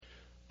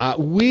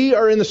We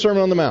are in the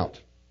Sermon on the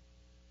Mount.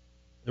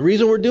 The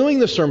reason we're doing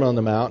the Sermon on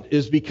the Mount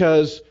is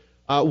because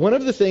one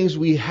of the things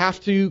we have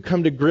to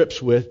come to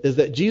grips with is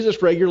that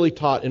Jesus regularly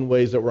taught in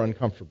ways that were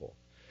uncomfortable.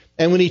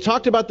 And when he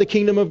talked about the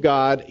kingdom of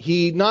God,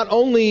 he not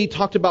only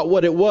talked about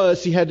what it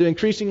was, he had to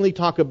increasingly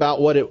talk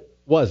about what it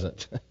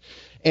wasn't.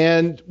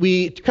 And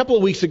a couple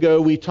of weeks ago,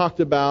 we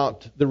talked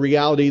about the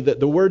reality that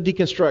the word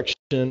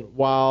deconstruction,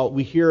 while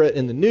we hear it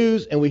in the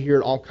news and we hear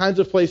it all kinds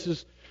of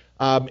places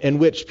in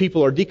which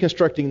people are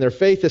deconstructing their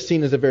faith, is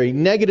seen as a very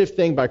negative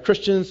thing by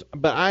Christians.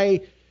 But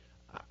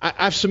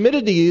I've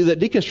submitted to you that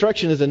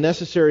deconstruction is a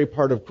necessary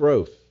part of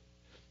growth.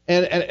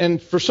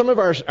 And for some of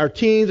our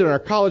teens and our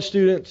college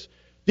students,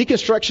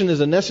 deconstruction is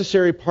a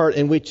necessary part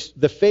in which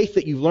the faith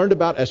that you've learned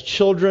about as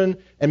children,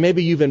 and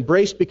maybe you've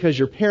embraced because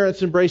your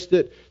parents embraced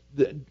it,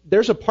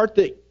 there's a part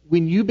that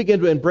when you begin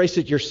to embrace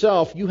it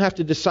yourself, you have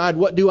to decide,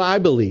 what do I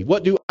believe?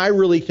 What do I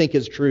really think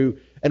is true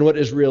and what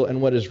is real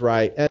and what is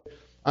right?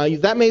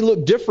 And that may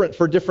look different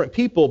for different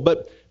people,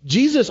 but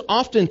Jesus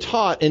often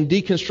taught in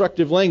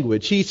deconstructive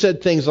language. He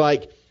said things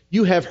like,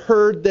 "You have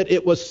heard that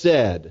it was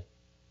said,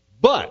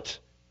 but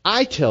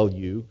I tell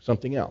you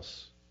something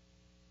else."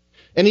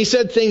 And he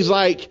said things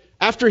like,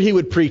 after he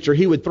would preach or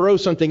he would throw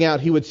something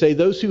out, he would say,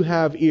 "Those who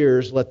have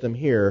ears, let them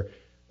hear,"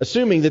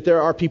 assuming that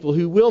there are people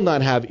who will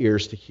not have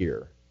ears to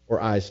hear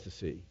or eyes to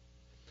see.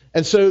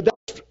 And so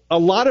that's a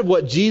lot of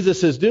what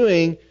Jesus is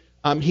doing.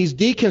 He's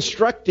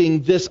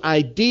deconstructing this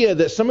idea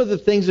that some of the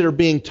things that are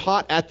being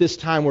taught at this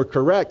time were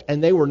correct,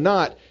 and they were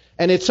not.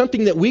 And it's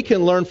something that we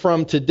can learn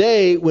from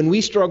today when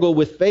we struggle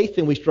with faith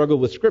and we struggle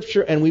with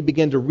Scripture and we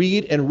begin to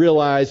read and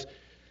realize,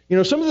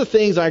 some of the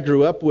things I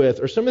grew up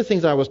with or some of the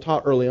things I was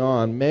taught early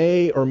on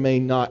may or may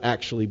not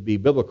actually be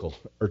biblical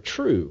or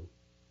true.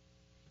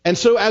 And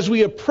so as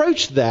we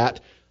approach that,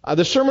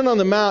 the Sermon on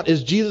the Mount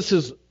is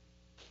Jesus'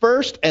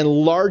 first and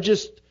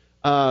largest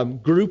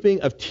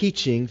grouping of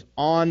teachings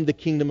on the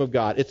kingdom of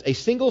God. It's a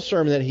single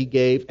sermon that he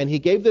gave, and he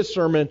gave this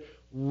sermon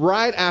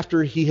right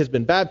after he has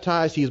been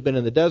baptized. He has been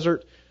in the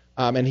desert,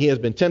 and he has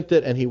been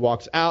tempted, and he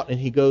walks out, and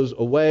he goes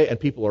away, and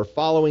people are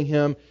following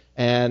him,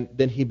 and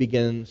then he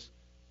begins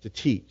to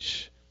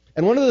teach.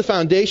 And one of the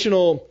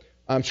foundational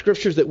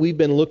scriptures that we've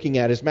been looking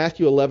at is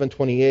Matthew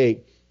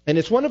 11:28. And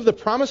it's one of the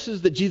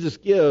promises that Jesus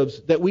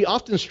gives that we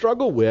often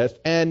struggle with.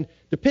 And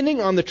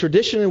depending on the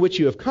tradition in which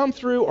you have come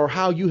through or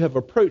how you have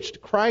approached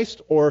Christ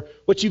or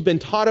what you've been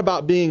taught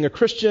about being a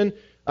Christian,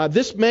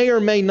 this may or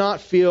may not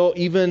feel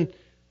even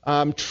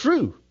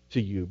true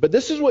to you. But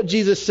this is what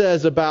Jesus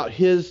says about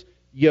his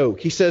yoke.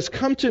 He says,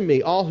 "Come to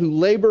me, all who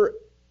labor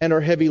and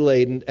are heavy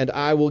laden, and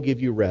I will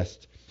give you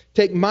rest.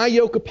 Take my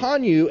yoke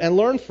upon you and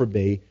learn from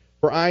me,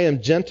 for I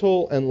am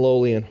gentle and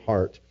lowly in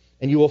heart,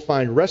 and you will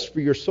find rest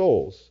for your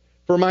souls.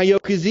 For my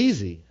yoke is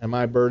easy and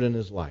my burden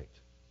is light."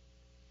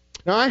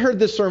 Now, I heard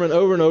this sermon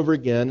over and over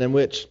again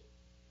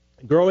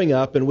growing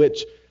up, in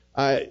which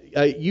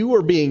you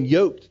were being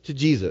yoked to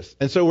Jesus.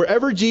 And so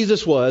wherever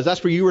Jesus was,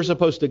 that's where you were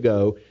supposed to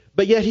go.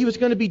 But yet he was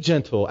going to be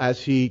gentle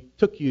as he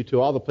took you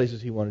to all the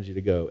places he wanted you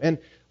to go. And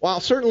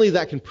while certainly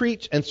that can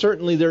preach, and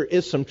certainly there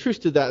is some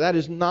truth to that, that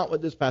is not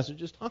what this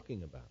passage is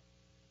talking about.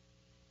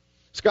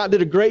 Scott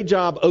did a great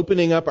job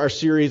opening up our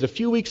series a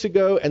few weeks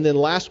ago, and then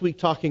last week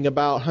talking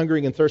about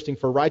hungering and thirsting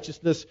for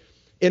righteousness,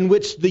 in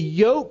which the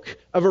yoke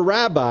of a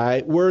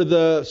rabbi were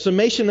the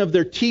summation of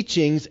their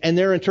teachings and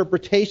their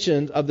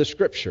interpretations of the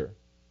Scripture.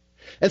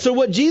 And so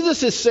what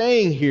Jesus is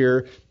saying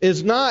here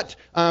is not,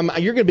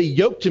 you're going to be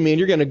yoked to me and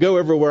you're going to go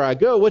everywhere I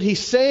go. What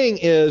he's saying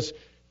is,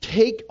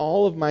 take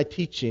all of my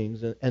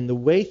teachings and the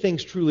way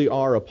things truly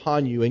are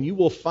upon you, and you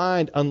will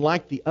find,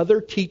 unlike the other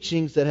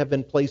teachings that have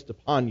been placed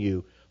upon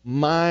you,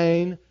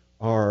 mine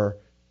are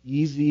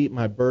easy,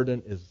 my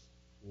burden is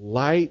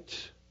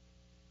light,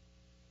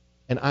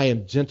 and I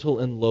am gentle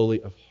and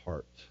lowly of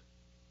heart.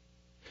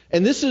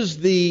 And this is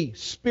the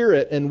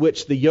spirit in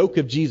which the yoke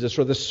of Jesus,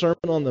 or the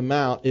Sermon on the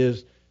Mount,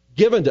 is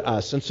given to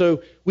us. And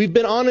so we've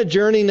been on a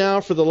journey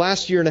now for the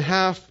last year and a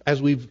half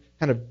as we've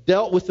kind of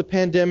dealt with the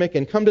pandemic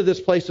and come to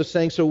this place of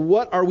saying, so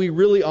what are we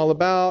really all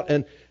about?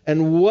 And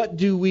what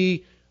do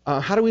we,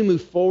 how do we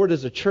move forward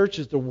as a church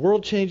as the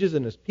world changes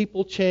and as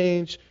people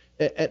change?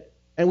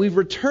 And we've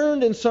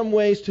returned in some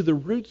ways to the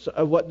roots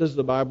of what does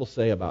the Bible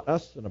say about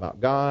us and about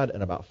God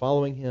and about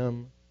following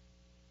Him.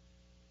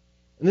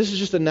 And this is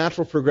just a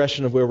natural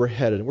progression of where we're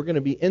headed. And we're going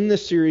to be in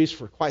this series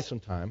for quite some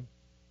time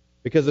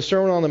because the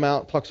Sermon on the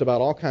Mount talks about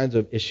all kinds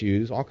of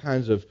issues, all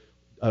kinds of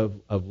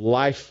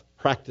life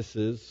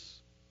practices.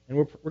 And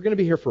we're going to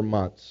be here for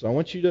months. So I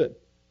want you to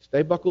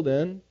stay buckled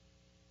in.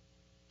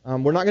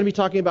 We're not going to be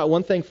talking about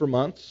one thing for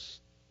months.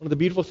 One of the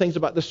beautiful things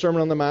about the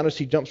Sermon on the Mount is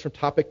he jumps from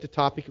topic to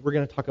topic. We're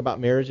going to talk about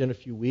marriage in a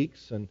few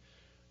weeks, and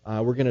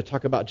we're going to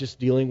talk about just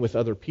dealing with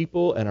other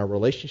people and our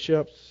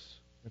relationships.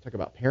 We're going to talk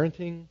about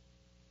parenting.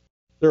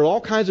 There are all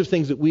kinds of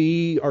things that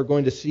we are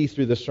going to see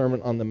through the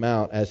Sermon on the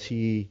Mount as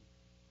he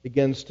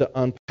begins to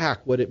unpack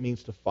what it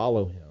means to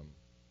follow him.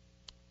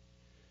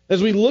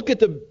 As we look at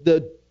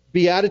the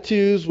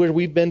Beatitudes, where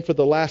we've been for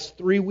the last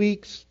 3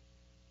 weeks,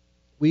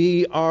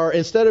 We are,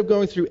 instead of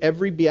going through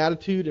every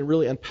beatitude and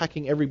really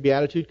unpacking every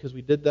beatitude, because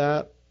we did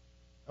that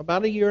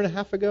about a year and a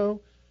half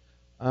ago,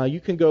 you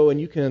can go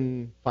and you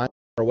can find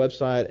our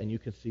website and you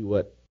can see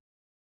what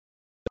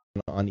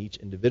on each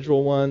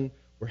individual one.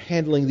 We're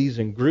handling these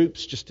in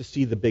groups just to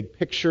see the big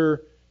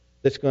picture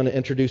that's going to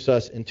introduce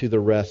us into the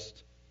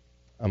rest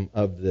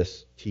of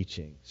this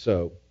teaching.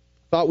 So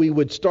I thought we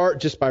would start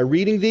just by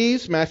reading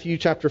these. Matthew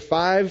chapter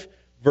 5,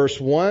 verse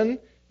 1.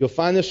 You'll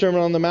find the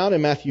Sermon on the Mount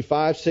in Matthew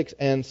 5, 6,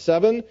 and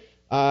 7.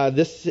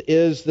 This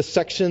is the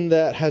section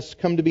that has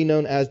come to be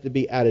known as the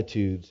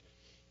Beatitudes.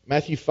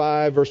 Matthew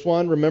 5, verse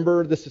 1.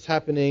 Remember, this is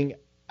happening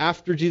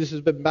after Jesus has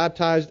been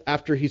baptized,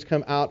 after he's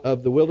come out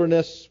of the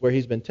wilderness where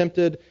he's been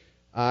tempted,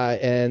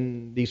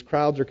 and these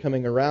crowds are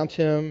coming around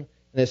him.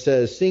 And it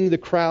says, seeing the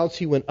crowds,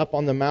 he went up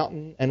on the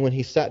mountain, and when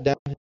he sat down,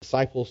 his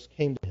disciples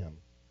came to him.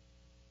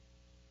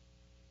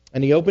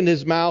 And he opened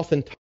his mouth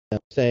and taught them,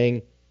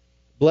 saying,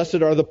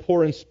 blessed are the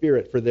poor in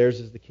spirit, for theirs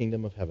is the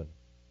kingdom of heaven.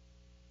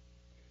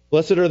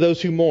 Blessed are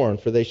those who mourn,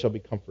 for they shall be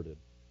comforted.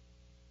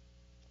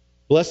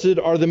 Blessed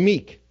are the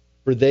meek,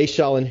 for they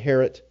shall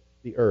inherit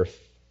the earth.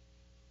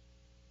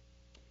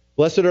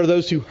 Blessed are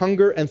those who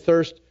hunger and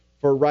thirst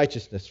for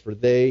righteousness, for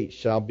they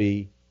shall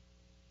be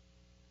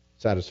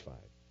satisfied.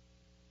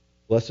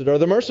 Blessed are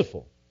the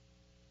merciful,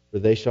 for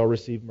they shall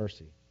receive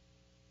mercy.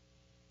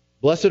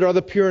 Blessed are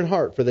the pure in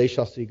heart, for they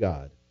shall see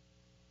God.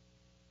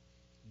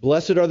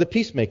 Blessed are the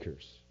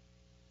peacemakers,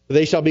 for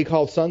they shall be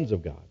called sons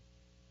of God.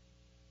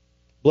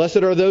 Blessed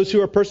are those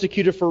who are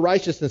persecuted for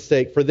righteousness'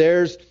 sake, for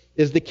theirs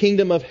is the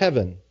kingdom of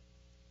heaven.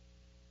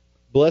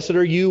 Blessed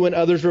are you when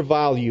others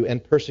revile you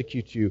and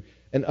persecute you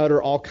and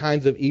utter all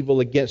kinds of evil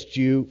against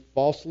you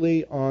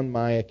falsely on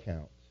my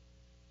account.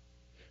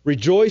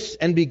 Rejoice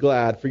and be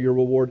glad, for your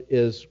reward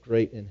is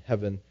great in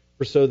heaven,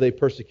 for so they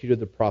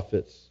persecuted the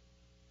prophets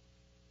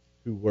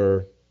who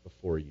were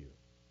before you.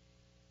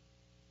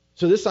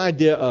 So this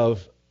idea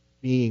of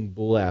being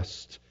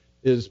blessed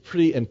is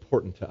pretty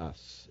important to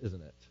us,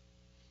 isn't it?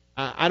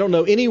 I don't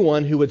know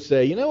anyone who would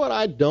say, you know what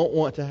I don't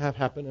want to have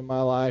happen in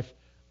my life?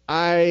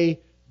 I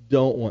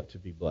don't want to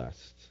be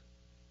blessed.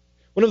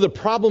 One of the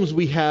problems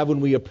we have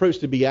when we approach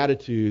the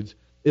Beatitudes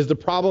is the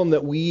problem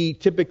that we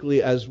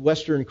typically as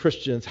Western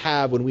Christians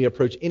have when we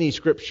approach any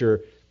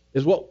scripture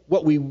is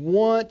what we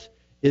want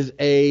is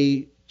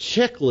a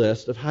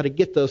checklist of how to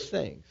get those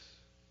things.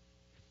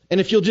 And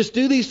if you'll just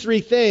do these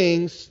three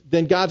things,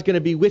 then God's going to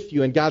be with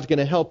you, and God's going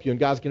to help you, and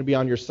God's going to be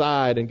on your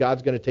side, and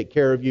God's going to take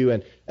care of you,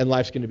 and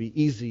life's going to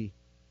be easy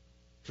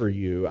for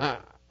you.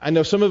 I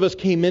know some of us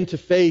came into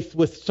faith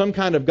with some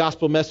kind of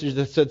gospel message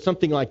that said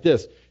something like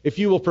this: if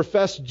you will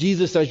profess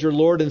Jesus as your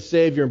Lord and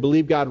Savior and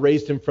believe God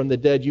raised him from the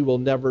dead, you will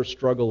never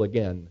struggle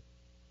again.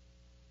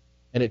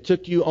 And it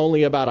took you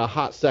only about a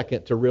hot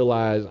second to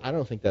realize, I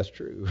don't think that's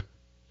true,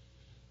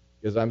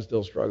 because I'm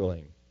still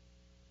struggling.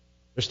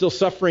 There's still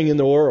suffering in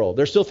the world.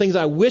 There's still things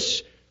I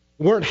wish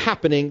weren't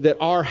happening that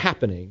are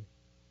happening.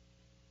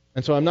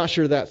 And so I'm not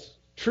sure that's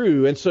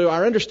true. And so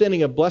our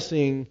understanding of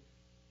blessing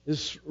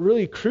is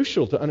really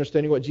crucial to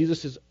understanding what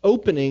Jesus is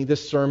opening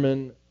this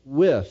sermon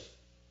with.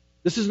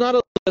 This is not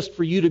a list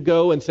for you to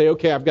go and say,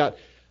 okay, I've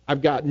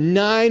got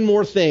 9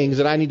 more things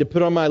that I need to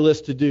put on my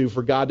list to do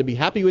for God to be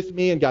happy with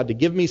me and God to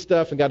give me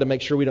stuff and God to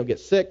make sure we don't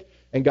get sick.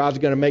 And God's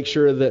going to make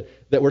sure that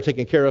we're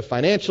taken care of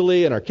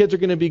financially, and our kids are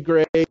going to be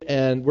great,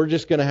 and we're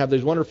just going to have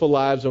these wonderful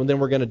lives, and then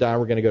we're going to die and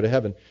we're going to go to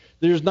heaven.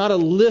 There's not a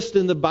list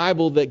in the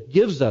Bible that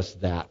gives us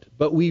that,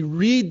 but we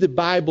read the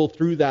Bible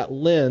through that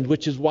lens,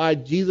 which is why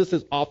Jesus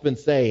is often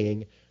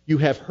saying, you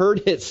have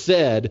heard it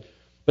said,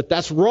 but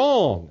that's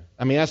wrong.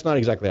 I mean, that's not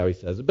exactly how he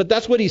says it, but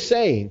that's what he's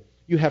saying.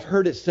 You have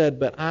heard it said,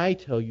 but I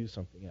tell you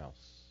something else.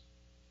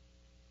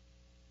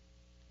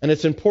 And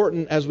it's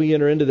important as we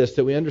enter into this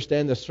that we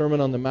understand the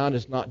Sermon on the Mount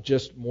is not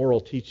just moral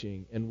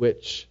teaching in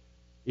which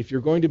if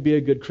you're going to be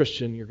a good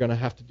Christian, you're going to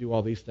have to do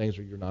all these things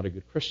or you're not a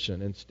good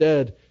Christian.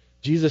 Instead,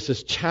 Jesus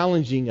is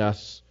challenging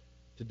us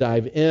to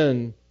dive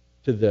in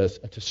to this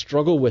and to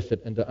struggle with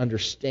it and to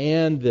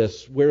understand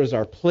this. Where is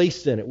our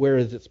place in it? Where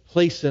is its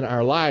place in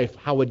our life?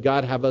 How would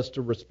God have us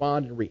to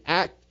respond and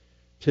react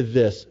to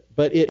this?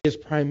 But it is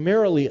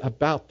primarily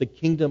about the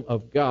kingdom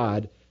of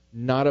God,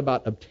 not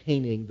about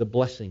obtaining the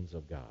blessings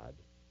of God.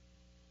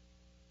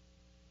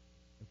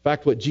 In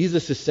fact, what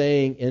Jesus is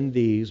saying in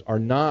these are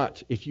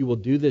not, if you will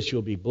do this,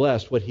 you'll be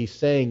blessed. What he's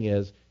saying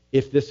is,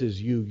 if this is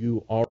you,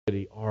 you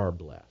already are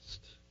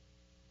blessed.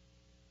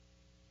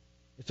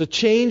 It's a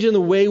change in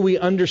the way we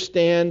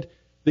understand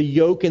the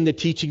yoke and the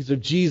teachings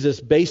of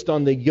Jesus based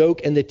on the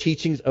yoke and the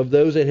teachings of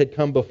those that had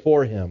come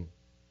before him.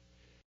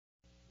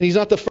 And he's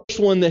not the first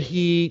one that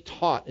he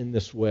taught in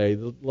this way.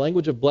 The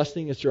language of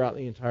blessing is throughout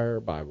the entire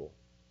Bible.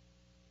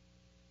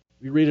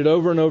 We read it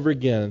over and over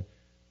again.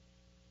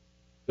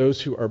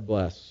 Those who are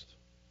blessed.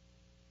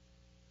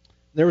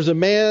 There was a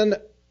man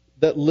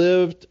that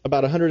lived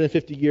about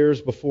 150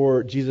 years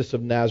before Jesus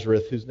of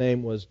Nazareth, whose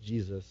name was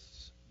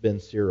Jesus ben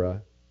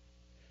Sira.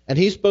 And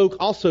he spoke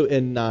also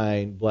in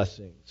 9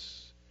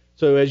 blessings.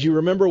 So as you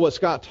remember what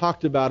Scott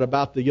talked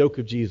about the yoke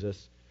of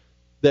Jesus,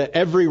 that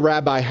every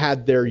rabbi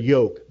had their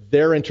yoke,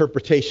 their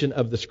interpretation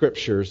of the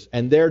Scriptures,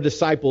 and their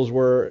disciples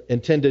were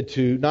intended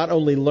to not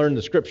only learn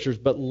the Scriptures,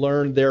 but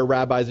learn their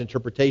rabbi's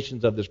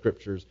interpretations of the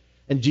Scriptures.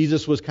 And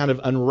Jesus was kind of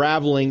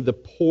unraveling the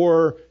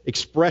poor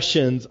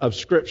expressions of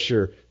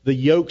Scripture, the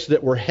yokes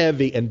that were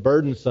heavy and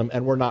burdensome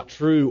and were not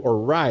true or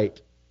right.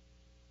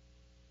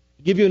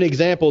 To give you an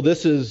example,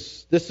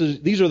 these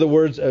are the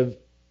words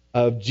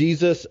of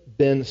Jesus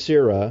ben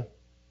Sira.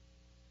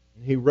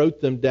 He wrote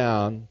them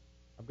down.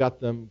 I've got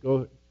them.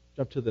 Go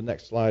jump to the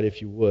next slide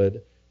if you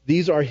would.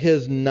 These are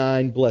his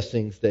 9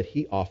 blessings that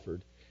he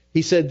offered.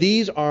 He said,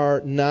 there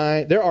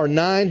are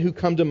 9 who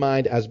come to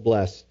mind as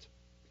blessed,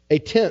 a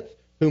 10th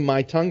whom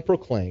my tongue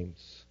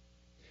proclaims.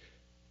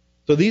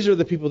 So these are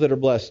the people that are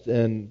blessed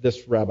in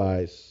this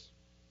rabbi's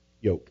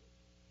yoke.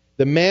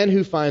 The man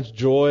who finds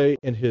joy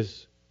in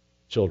his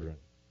children.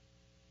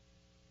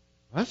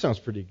 Well, that sounds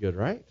pretty good,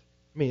 right?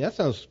 I mean,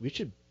 we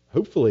should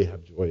hopefully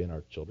have joy in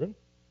our children.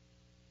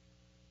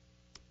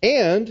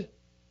 And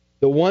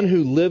the one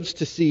who lives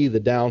to see the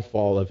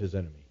downfall of his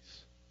enemies.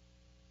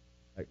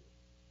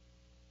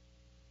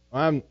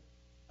 I'm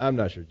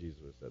not sure Jesus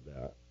would have said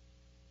that.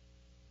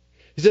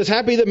 He says,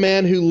 happy the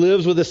man who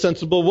lives with a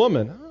sensible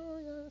woman. Oh,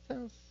 yeah, that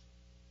sounds,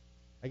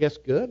 I guess,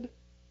 good.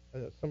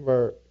 Some of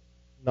our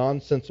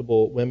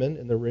non-sensible women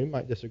in the room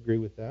might disagree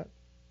with that,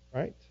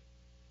 right?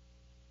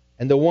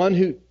 And the one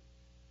who...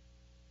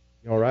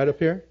 You all right up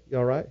here? You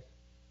all right?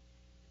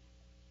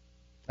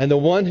 And the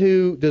one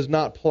who does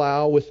not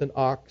plow with an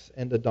ox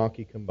and a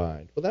donkey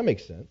combined. Well, that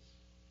makes sense.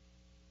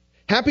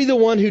 Happy the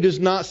one who does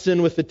not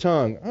sin with the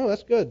tongue. Oh,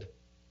 that's good.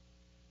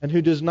 And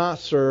who does not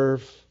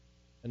serve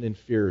an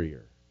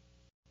inferior.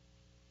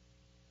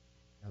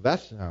 Now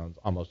that sounds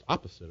almost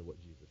opposite of what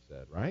Jesus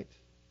said, right?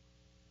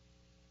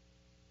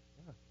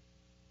 Yeah.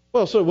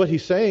 Well, so what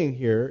he's saying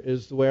here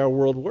is the way our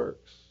world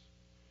works.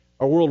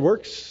 Our world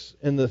works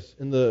in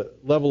the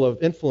level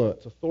of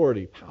influence,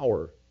 authority,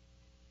 power.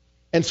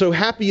 And so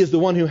happy is the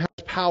one who has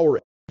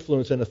power,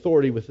 influence, and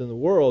authority within the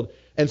world.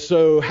 And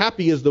so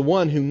happy is the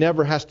one who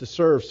never has to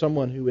serve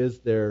someone who is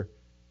their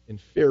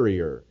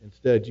inferior.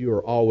 Instead, you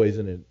are always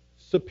in a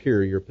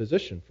superior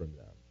position from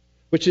them,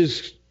 which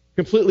is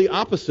completely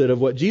opposite of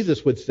what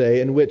Jesus would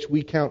say, in which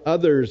we count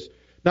others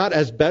not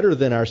as better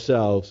than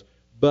ourselves,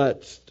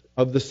 but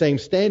of the same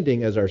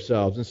standing as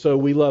ourselves. And so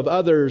we love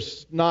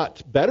others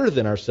not better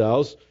than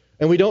ourselves,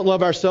 and we don't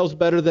love ourselves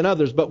better than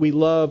others, but we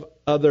love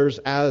others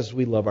as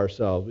we love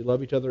ourselves. We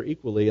love each other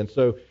equally. And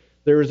so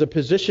there is a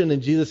position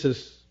in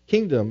Jesus'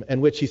 kingdom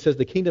in which he says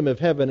the kingdom of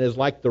heaven is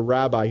like the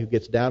rabbi who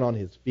gets down on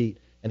his feet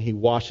and he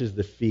washes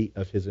the feet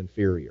of his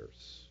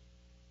inferiors.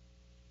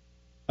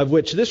 Of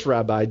which this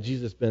rabbi,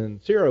 Jesus ben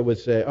Sira, would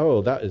say,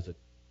 oh,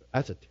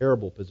 that's a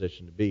terrible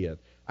position to be in.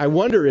 I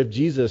wonder if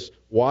Jesus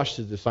washed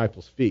his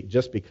disciples' feet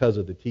just because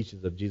of the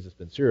teachings of Jesus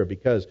ben Sira,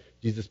 because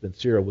Jesus ben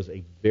Sira was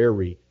a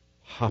very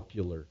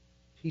popular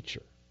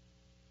teacher.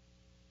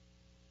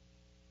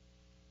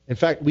 In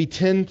fact, we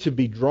tend to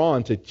be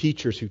drawn to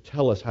teachers who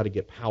tell us how to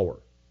get power.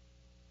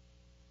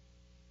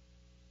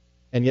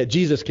 And yet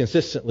Jesus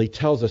consistently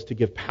tells us to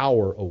give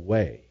power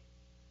away.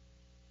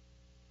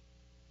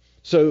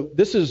 So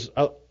this is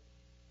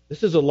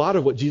a lot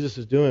of what Jesus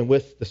is doing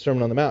with the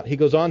Sermon on the Mount. He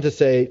goes on to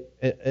say,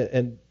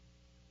 and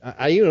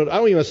I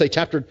don't even say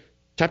chapter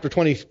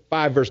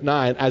 25, verse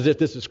 9, as if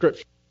this is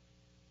Scripture.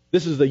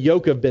 This is the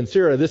yoke of Ben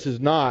Sira. This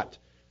is not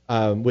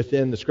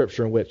within the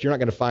Scripture in which you're not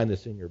going to find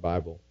this in your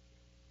Bible.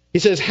 He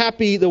says,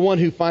 happy the one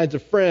who finds a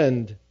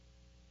friend.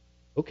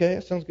 Okay,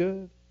 that sounds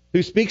good.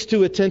 Who speaks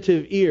to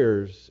attentive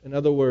ears. In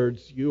other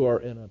words, you are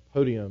in a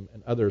podium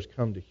and others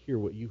come to hear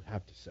what you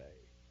have to say.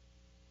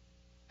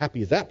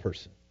 Happy is that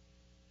person.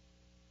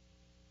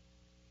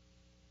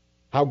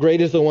 How great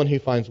is the one who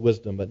finds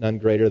wisdom, but none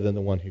greater than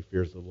the one who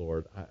fears the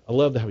Lord. I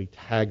love how he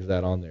tags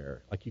that on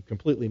there. Like you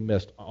completely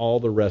missed all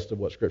the rest of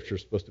what Scripture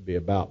is supposed to be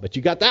about. But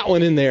you got that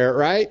one in there,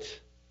 right?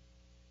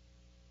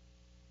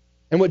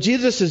 And what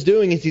Jesus is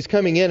doing is he's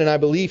coming in, and I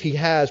believe he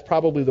has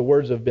probably the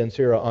words of Ben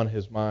Sira on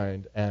his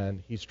mind,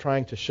 and he's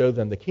trying to show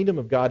them the kingdom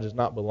of God does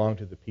not belong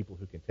to the people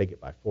who can take it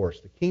by force.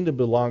 The kingdom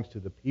belongs to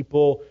the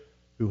people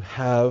who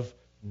have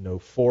no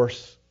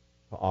force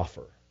to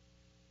offer.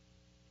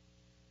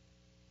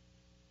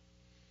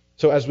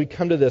 So as we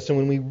come to this, and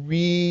when we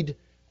read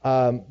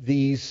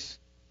these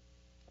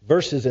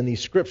verses and these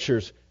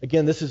scriptures,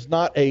 again, this is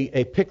not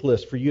a pick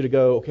list for you to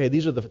go, okay,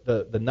 these are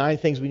the 9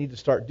 things we need to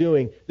start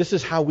doing. This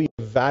is how we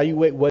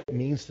evaluate what it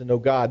means to know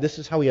God. This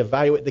is how we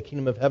evaluate the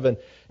kingdom of heaven.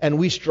 And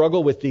we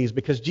struggle with these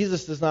because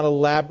Jesus does not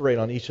elaborate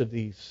on each of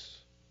these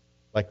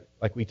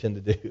like we tend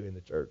to do in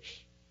the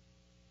church.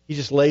 He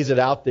just lays it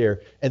out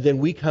there, and then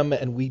we come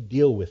and we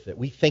deal with it.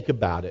 We think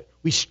about it.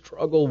 We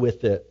struggle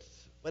with it.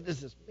 What does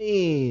this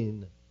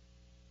mean?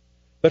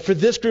 But for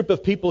this group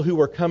of people who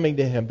are coming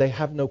to him, they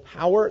have no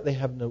power, they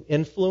have no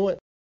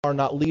influence, they are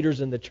not leaders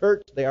in the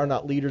church, they are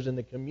not leaders in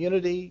the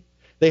community,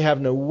 they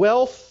have no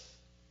wealth.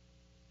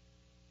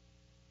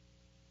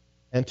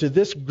 And to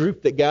this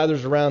group that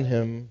gathers around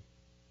him,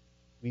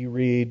 we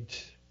read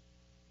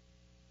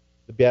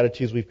the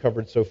Beatitudes we've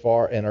covered so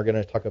far and are going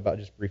to talk about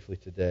just briefly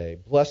today.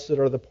 Blessed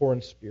are the poor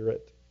in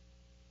spirit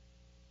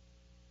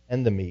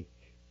and the meek.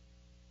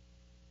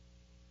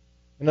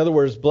 In other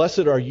words,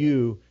 blessed are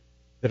you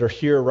that are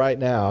here right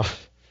now,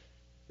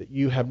 that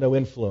you have no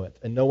influence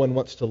and no one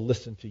wants to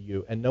listen to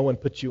you and no one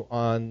puts you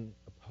on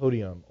a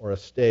podium or a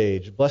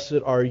stage.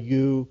 Blessed are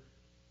you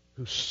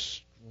who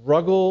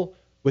struggle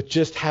with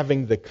just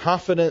having the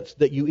confidence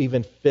that you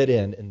even fit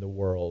in the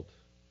world.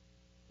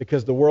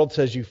 Because the world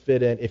says you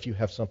fit in if you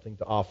have something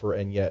to offer,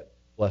 and yet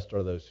blessed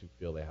are those who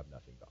feel they have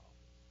nothing to offer.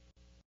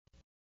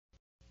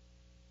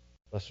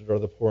 Blessed are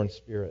the poor in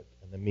spirit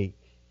and the meek.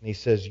 And he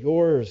says,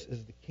 yours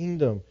is the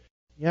kingdom.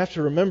 You have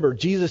to remember,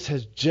 Jesus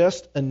has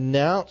just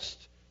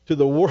announced to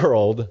the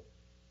world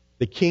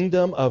the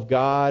kingdom of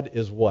God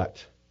is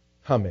what?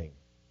 Coming.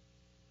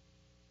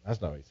 That's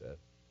not what he said.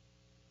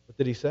 What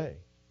did he say?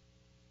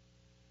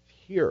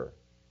 It's here.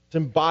 It's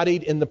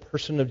embodied in the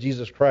person of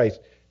Jesus Christ.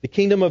 The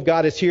kingdom of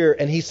God is here,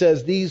 and he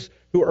says, these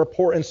who are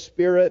poor in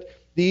spirit,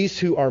 these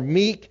who are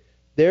meek,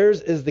 theirs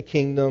is the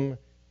kingdom,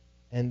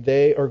 and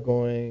they are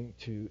going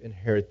to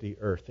inherit the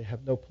earth. They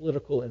have no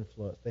political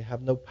influence. They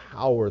have no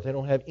power. They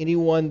don't have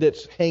anyone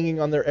that's hanging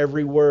on their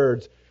every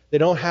word. They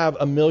don't have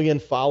 1 million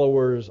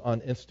followers on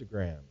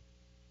Instagram.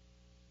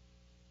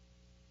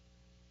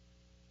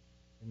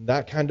 In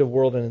that kind of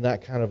world and in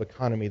that kind of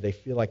economy, they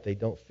feel like they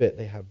don't fit.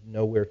 They have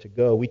nowhere to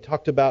go. We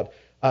talked about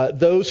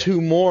those who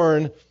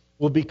mourn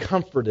will be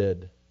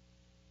comforted.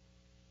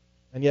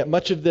 And yet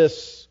much of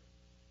this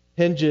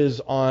hinges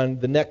on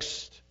the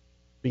next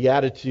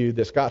beatitude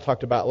that Scott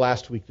talked about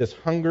last week, this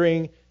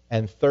hungering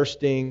and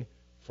thirsting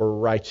for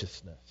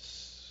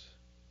righteousness.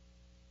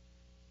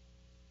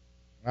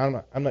 I'm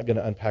not going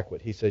to unpack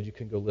what he said. You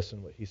can go listen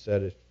to what he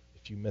said if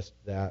you missed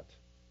that.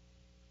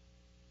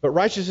 But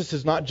righteousness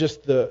is not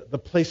just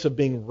the place of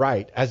being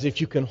right, as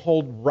if you can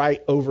hold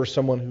right over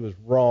someone who is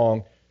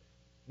wrong.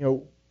 You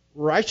know,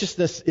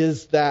 righteousness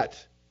is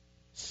that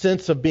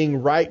sense of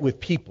being right with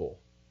people.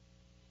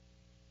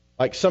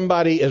 Like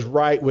somebody is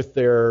right with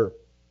their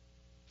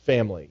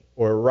family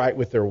or right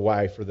with their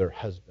wife or their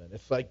husband.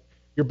 It's like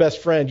your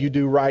best friend, you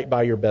do right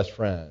by your best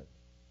friend.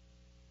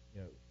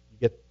 You know, you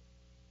get.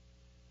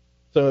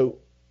 So,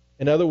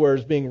 in other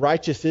words, being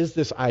righteous is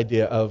this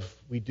idea of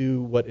we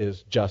do what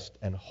is just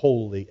and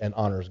holy and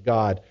honors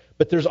God.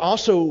 But there's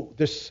also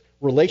this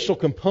relational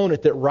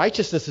component that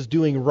righteousness is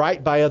doing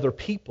right by other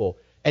people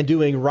and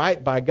doing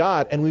right by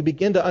God. And we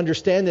begin to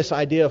understand this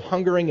idea of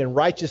hungering and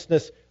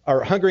righteousness,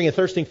 or hungering and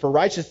thirsting for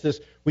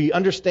righteousness. We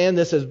understand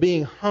this as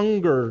being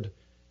hungered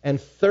and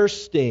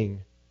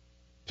thirsting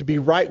to be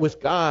right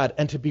with God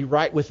and to be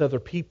right with other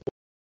people.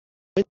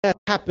 When that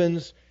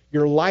happens,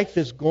 your life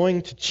is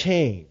going to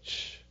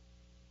change.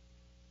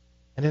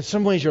 And in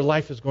some ways, your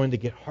life is going to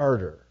get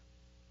harder.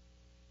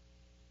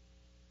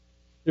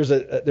 There's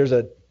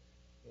a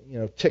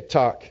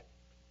TikTok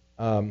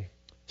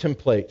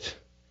template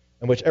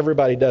in which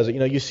everybody does it. You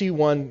know, you see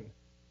one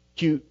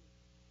cute,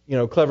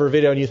 clever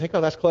video and you think, oh,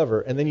 that's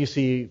clever. And then you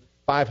see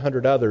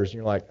 500 others and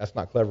you're like, that's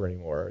not clever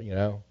anymore,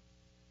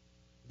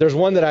 There's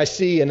one that I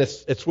see and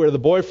it's where the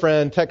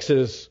boyfriend texts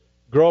his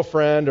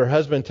girlfriend or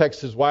husband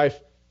texts his wife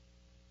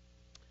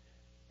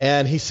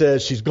and he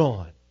says, she's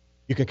gone.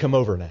 You can come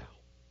over now.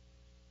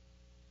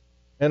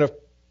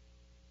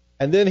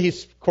 And then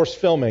he's, of course,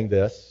 filming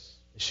this.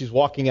 She's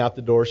walking out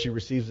the door. She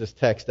receives this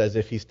text as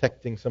if he's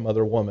texting some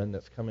other woman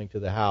that's coming to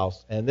the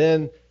house. And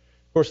then,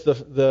 of course,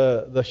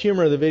 the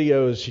humor of the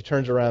video is she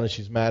turns around and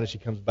she's mad and she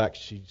comes back.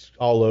 She's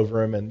all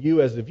over him. And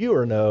you as the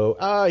viewer know,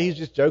 he's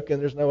just joking.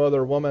 There's no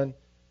other woman.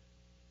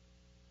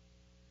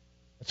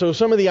 So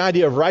some of the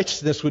idea of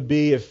righteousness would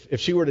be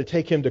if she were to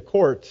take him to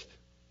court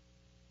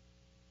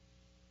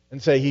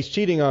and say, he's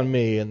cheating on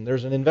me, and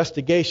there's an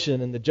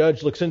investigation, and the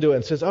judge looks into it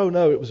and says, oh,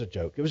 no, it was a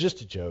joke. It was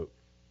just a joke.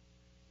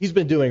 He's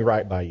been doing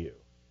right by you.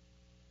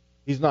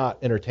 He's not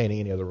entertaining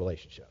any other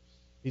relationships.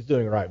 He's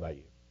doing right by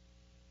you.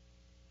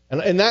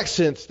 And in that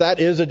sense, that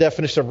is a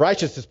definition of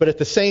righteousness. But at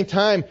the same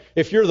time,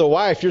 if you're the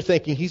wife, you're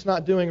thinking, he's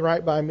not doing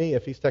right by me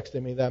if he's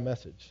texting me that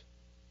message.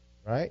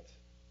 Right?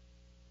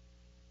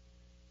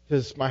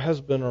 Because my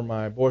husband or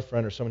my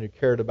boyfriend or someone who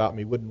cared about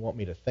me wouldn't want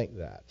me to think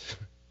that.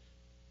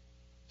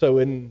 So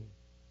in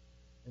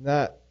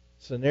that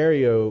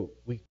scenario,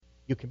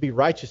 you can be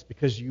righteous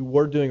because you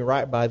were doing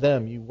right by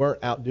them. You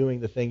weren't out doing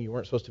the thing you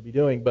weren't supposed to be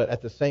doing, but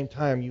at the same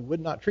time, you would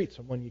not treat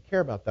someone you care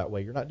about that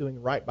way. You're not doing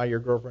right by your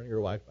girlfriend or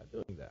your wife by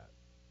doing that.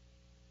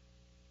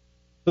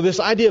 So this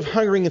idea of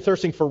hungering and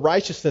thirsting for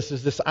righteousness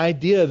is this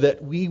idea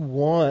that we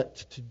want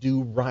to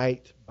do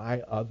right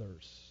by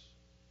others.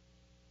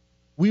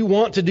 We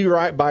want to do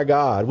right by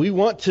God. We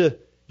want to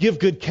give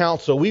good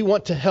counsel. We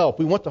want to help.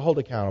 We want to hold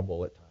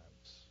accountable at times.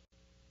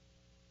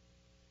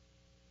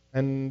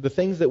 And the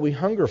things that we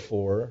hunger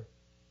for,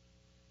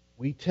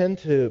 we tend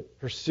to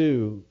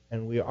pursue,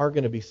 and we are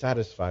going to be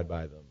satisfied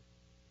by them.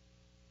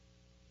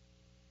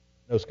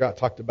 Scott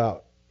talked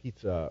about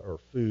pizza or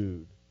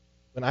food.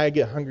 When I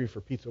get hungry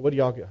for pizza, what do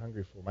y'all get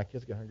hungry for? My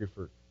kids get hungry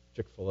for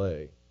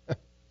Chick-fil-A.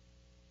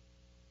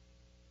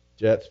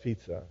 Jets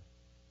Pizza.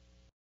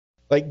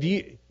 Like,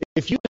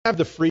 if you have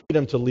the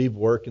freedom to leave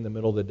work in the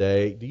middle of the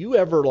day, do you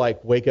ever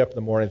like wake up in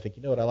the morning and think,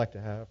 you know what I like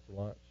to have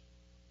for lunch?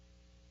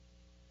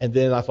 And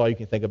then that's all you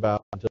can think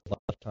about until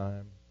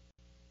lunchtime.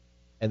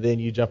 And then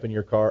you jump in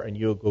your car and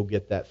you'll go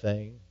get that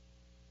thing.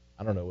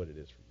 I don't know what it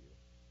is for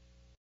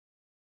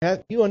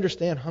you. You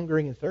understand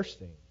hungering and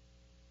thirsting,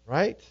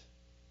 right?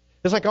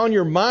 It's like on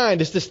your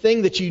mind, it's this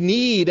thing that you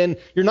need, and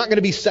you're not going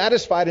to be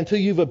satisfied until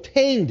you've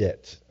obtained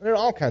it. And there are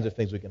all kinds of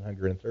things we can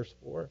hunger and thirst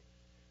for.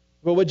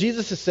 But what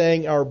Jesus is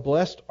saying are,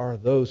 blessed are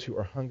those who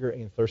are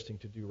hungering and thirsting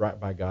to do right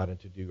by God and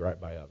to do right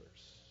by others.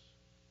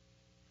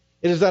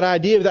 It is that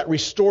idea of that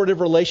restorative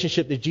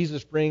relationship that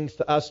Jesus brings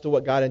to us, to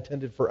what God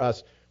intended for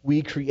us.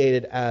 We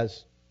created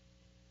as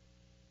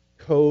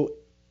co-image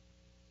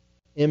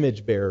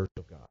bearers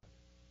of God.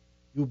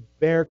 You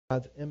bear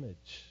God's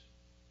image.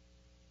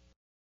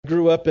 I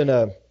grew up in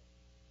a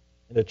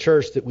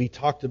church that we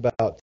talked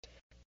about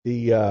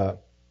the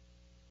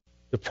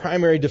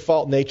primary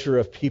default nature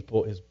of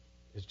people is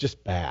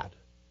just bad.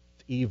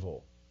 It's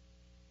evil.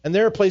 And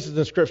there are places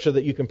in Scripture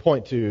that you can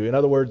point to. In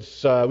other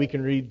words, we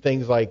can read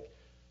things like,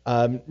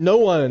 no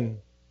one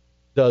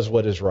does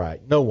what is right.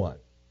 No one.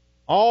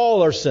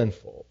 All are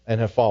sinful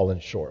and have fallen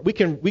short. We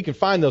can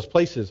find those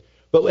places.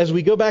 But as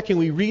we go back and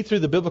we read through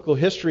the biblical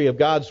history of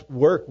God's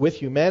work with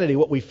humanity,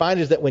 what we find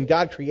is that when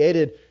God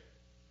created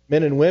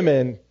men and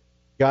women,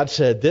 God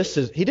said,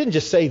 He didn't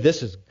just say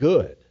this is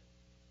good.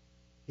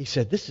 He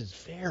said, this is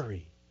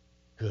very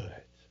good.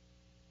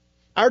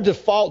 Our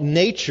default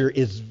nature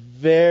is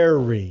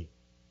very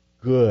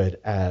good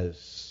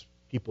as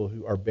people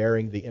who are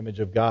bearing the image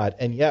of God.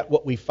 And yet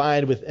what we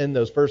find within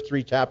those first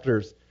 3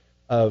 chapters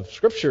of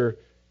Scripture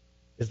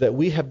is that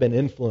we have been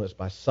influenced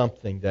by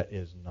something that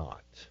is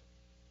not.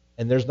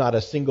 And there's not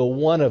a single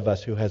one of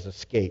us who has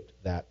escaped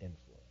that influence.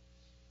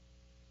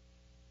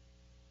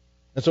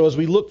 And so as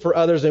we look for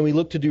others and we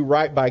look to do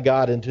right by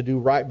God and to do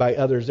right by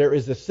others, there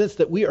is a sense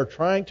that we are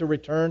trying to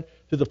return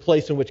to the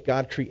place in which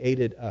God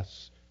created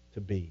us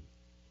to be.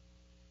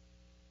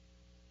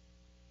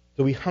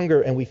 So we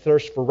hunger and we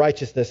thirst for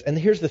righteousness. And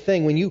here's the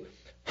thing, when you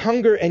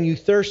hunger and you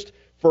thirst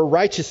for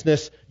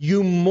righteousness,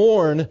 you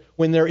mourn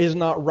when there is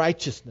not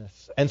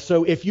righteousness. And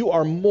so if you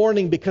are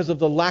mourning because of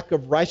the lack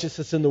of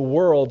righteousness in the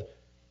world,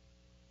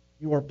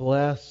 you are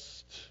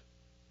blessed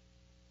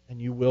and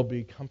you will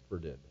be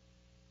comforted.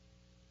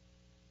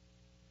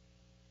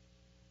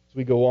 As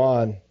we go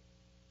on,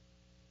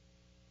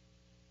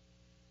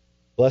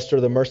 blessed are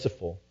the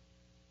merciful,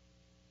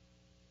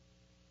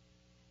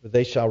 for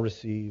they shall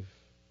receive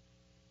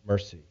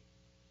mercy.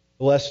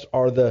 Blessed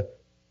are the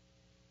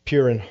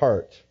pure in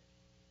heart,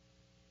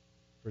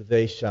 for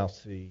they shall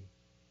see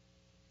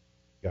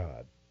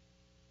God.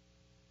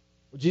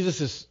 What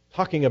Jesus is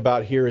talking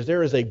about here is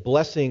there is a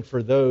blessing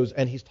for those,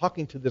 and he's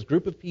talking to this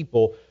group of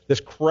people, this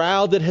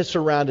crowd that has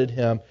surrounded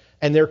him,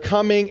 and they're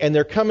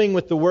coming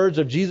with the words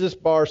of Jesus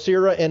bar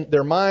Sira in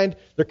their mind.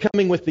 They're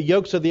coming with the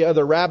yokes of the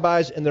other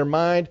rabbis in their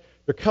mind.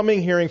 They're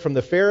coming hearing from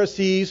the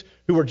Pharisees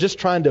who are just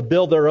trying to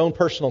build their own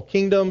personal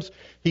kingdoms.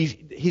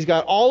 He's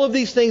got all of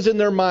these things in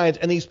their minds,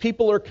 and these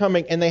people are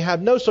coming, and they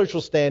have no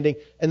social standing,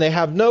 and they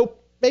have no,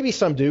 maybe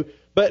some do,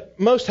 but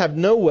most have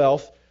no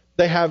wealth.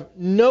 They have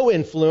no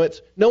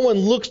influence. No one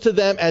looks to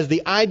them as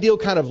the ideal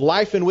kind of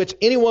life in which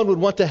anyone would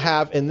want to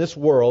have in this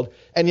world.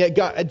 And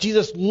yet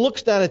Jesus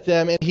looks down at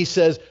them and he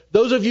says,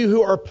 those of you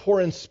who are poor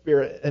in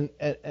spirit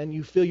and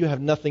you feel you have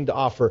nothing to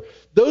offer,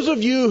 those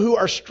of you who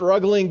are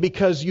struggling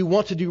because you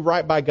want to do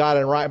right by God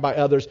and right by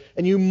others,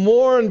 and you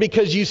mourn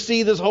because you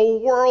see this whole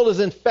world is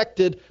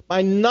infected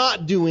by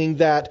not doing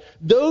that,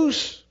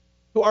 those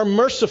who are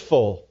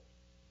merciful,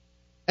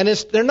 and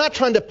they're not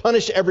trying to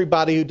punish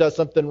everybody who does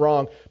something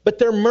wrong, but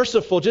they're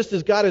merciful just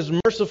as God is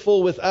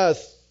merciful with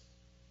us.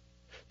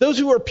 Those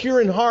who are pure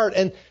in heart,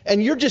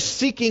 and you're just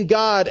seeking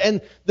God,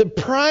 and the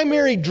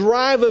primary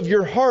drive of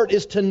your heart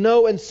is to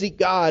know and seek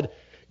God.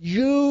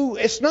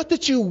 It's not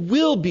that you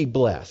will be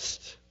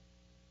blessed.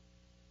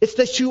 It's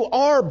that you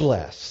are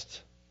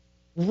blessed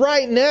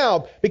right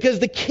now, because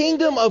the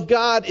kingdom of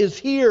God is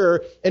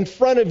here in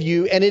front of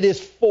you, and it is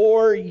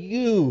for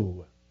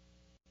you,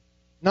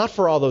 not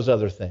for all those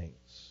other things.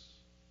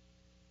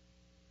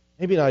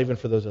 Maybe not even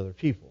for those other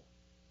people.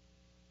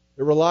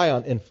 They rely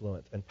on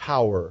influence and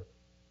power,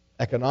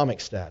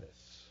 economic status.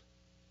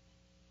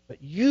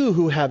 But you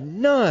who have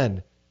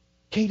none,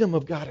 kingdom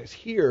of God is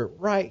here,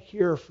 right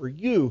here for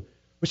you,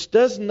 which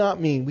does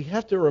not mean, we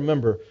have to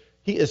remember,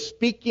 he is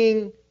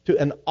speaking to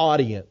an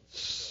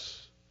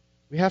audience.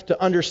 We have to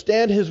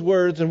understand his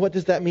words, and what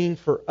does that mean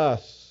for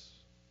us?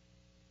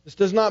 This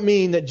does not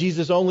mean that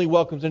Jesus only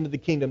welcomes into the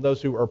kingdom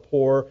those who are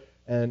poor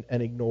and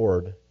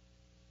ignored.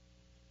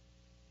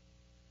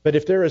 But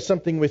if there is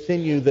something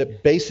within you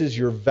that bases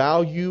your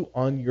value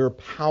on your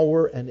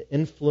power and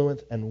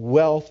influence and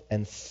wealth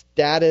and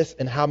status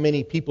and how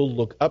many people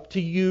look up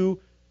to you,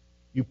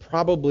 you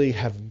probably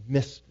have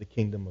missed the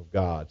kingdom of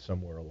God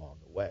somewhere along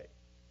the way.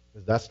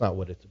 Because that's not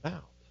what it's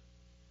about.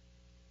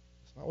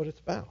 That's not what it's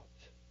about.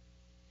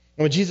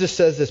 And when Jesus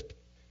says this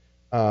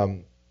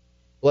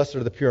Blessed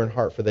are the pure in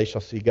heart, for they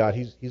shall see God.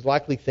 He's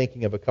likely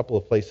thinking of a couple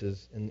of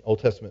places in Old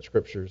Testament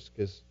scriptures,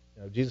 because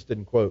Jesus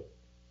didn't quote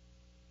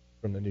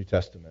from the New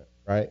Testament,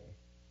 right?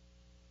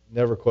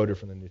 Never quoted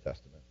from the New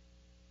Testament.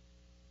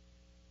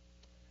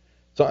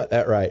 So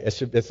right,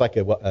 it's like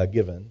a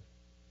given,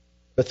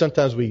 but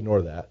sometimes we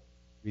ignore that.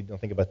 We don't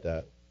think about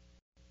that.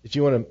 If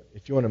you want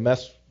to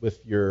mess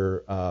with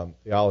your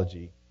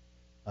theology,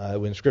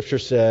 when Scripture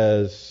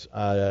says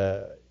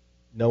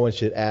no one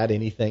should add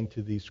anything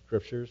to these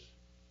scriptures,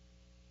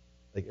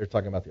 like you're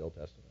talking about the Old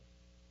Testament.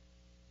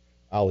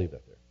 I'll leave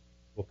that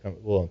there.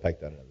 We'll unpack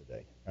that another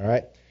day. All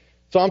right.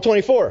 Psalm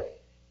 24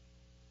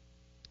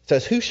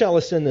 says, "Who shall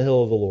ascend the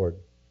hill of the Lord?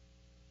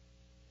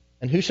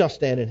 And who shall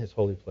stand in his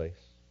holy place?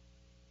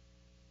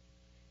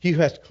 He who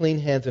has clean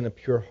hands and a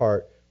pure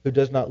heart, who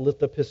does not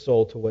lift up his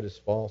soul to what is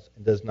false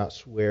and does not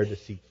swear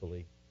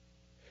deceitfully.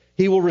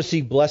 He will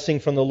receive blessing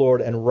from the Lord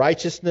and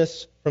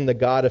righteousness from the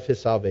God of his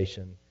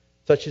salvation.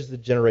 Such is the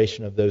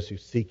generation of those who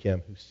seek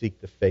him, who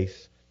seek the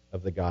face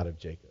of the God of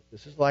Jacob."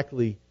 This is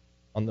likely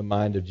on the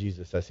mind of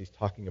Jesus as he's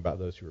talking about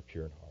those who are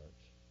pure in heart.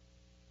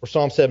 Or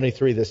Psalm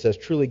 73 that says,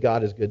 "Truly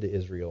God is good to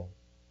Israel,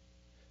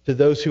 to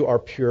those who are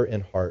pure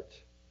in heart.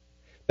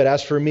 But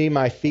as for me,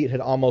 my feet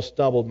had almost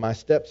stumbled, my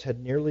steps had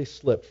nearly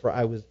slipped, for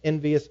I was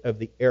envious of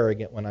the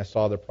arrogant when I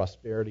saw the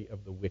prosperity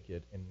of the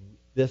wicked." And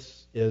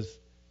this is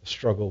the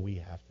struggle we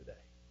have today.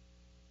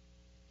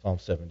 Psalm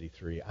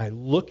 73. I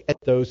look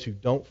at those who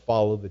don't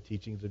follow the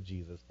teachings of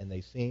Jesus, and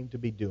they seem to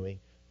be doing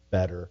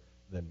better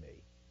than me.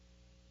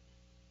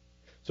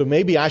 So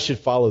maybe I should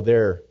follow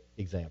their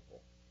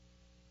example.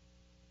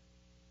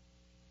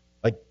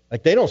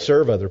 Like they don't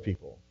serve other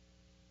people.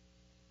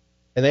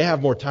 And they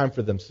have more time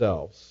for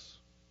themselves.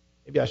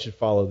 Maybe I should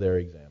follow their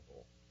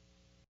example.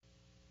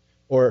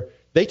 Or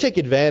they take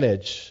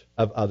advantage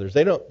of others.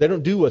 They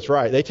don't do what's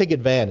right. They take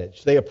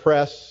advantage. They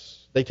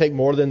oppress. They take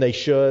more than they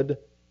should.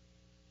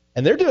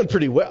 And they're doing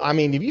pretty well. I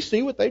mean, if you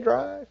see what they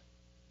drive,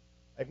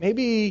 like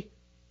maybe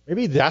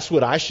that's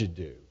what I should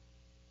do.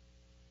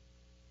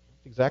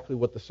 That's exactly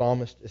what the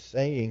psalmist is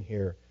saying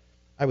here.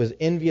 I was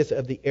envious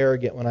of the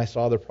arrogant when I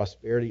saw the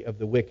prosperity of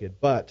the wicked,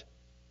 but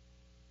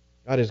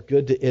God is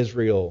good to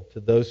Israel,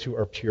 to those who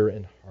are pure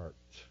in heart.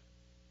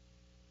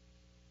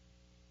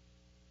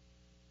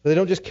 So they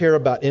don't just care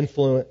about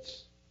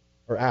influence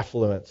or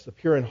affluence. The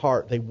pure in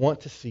heart, they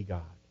want to see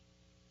God.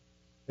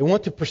 They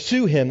want to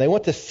pursue him. They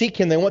want to seek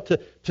him. They want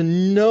to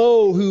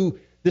know who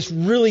this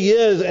really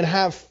is and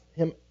have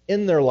him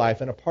in their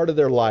life and a part of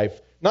their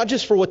life. Not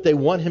just for what they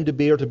want him to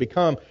be or to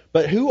become,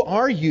 but who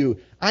are you?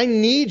 I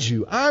need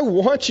you. I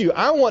want you.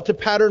 I want to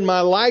pattern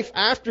my life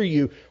after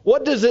you.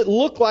 What does it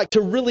look like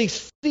to really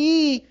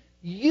see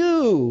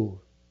you?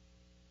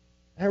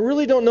 I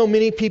really don't know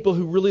many people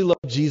who really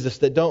love Jesus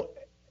that don't,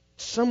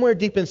 somewhere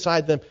deep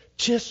inside them,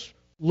 just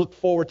look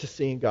forward to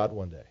seeing God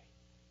one day.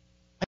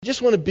 I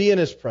just want to be in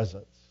his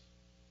presence.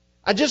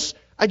 I just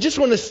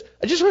want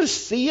to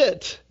see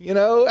it, you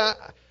know.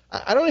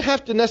 I don't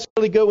have to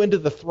necessarily go into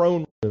the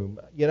throne room,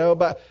 you know,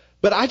 but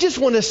I just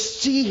want to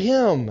see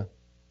him.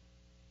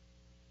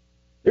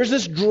 There's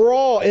this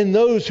draw in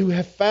those who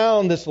have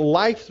found this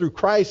life through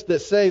Christ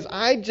that says,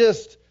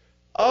 this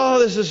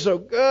is so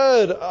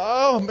good.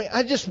 Oh,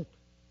 man, this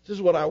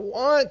is what I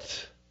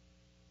want.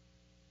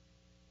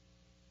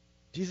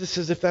 Jesus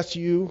says, if that's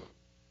you,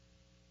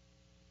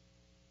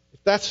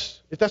 if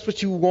that's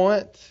what you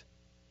want,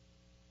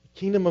 the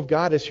kingdom of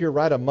God is here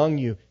right among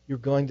you. You're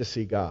going to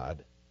see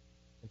God.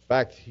 In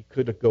fact, he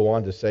could go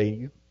on to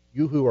say,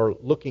 you who are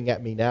looking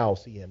at me now,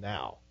 see him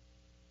now.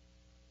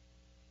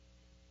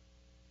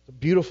 It's a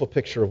beautiful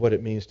picture of what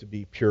it means to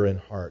be pure in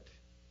heart.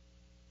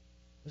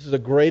 This is a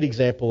great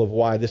example of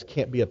why this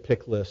can't be a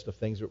pick list of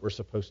things that we're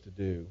supposed to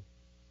do.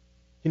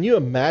 Can you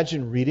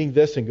imagine reading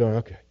this and going,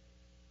 okay,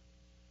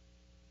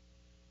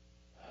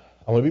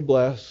 I want to be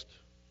blessed,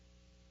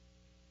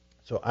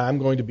 so I'm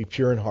going to be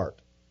pure in heart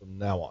from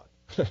now on.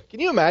 Can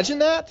you imagine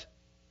that?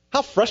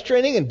 How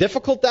frustrating and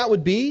difficult that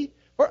would be?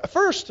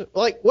 First,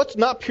 what's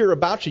not pure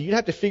about you? You'd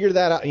have to figure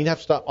that out, and you'd have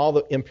to stop all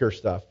the impure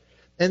stuff.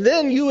 And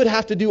then you would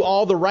have to do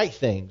all the right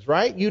things,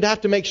 right? You'd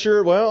have to make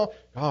sure, well,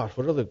 gosh,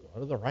 what are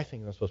the right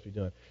things I'm supposed to be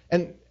doing?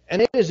 And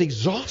it is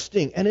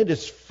exhausting, and it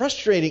is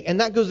frustrating,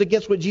 and that goes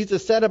against what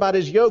Jesus said about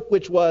his yoke,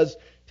 which was,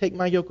 take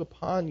my yoke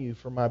upon you,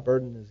 for my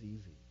burden is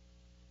easy.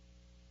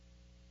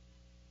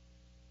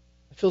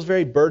 It feels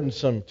very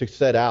burdensome to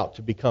set out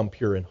to become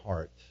pure in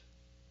heart.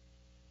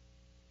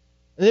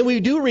 And then we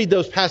do read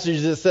those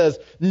passages that says,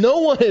 no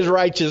one is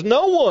righteous,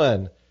 no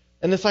one.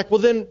 And it's like, well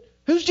then,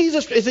 who's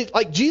Jesus? Is it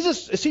like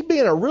Jesus, is he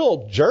being a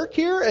real jerk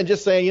here and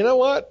just saying, you know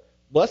what?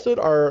 Blessed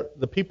are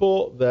the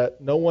people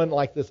that no one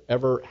like this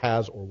ever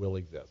has or will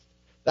exist.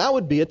 That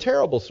would be a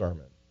terrible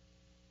sermon.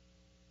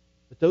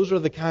 But those are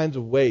the kinds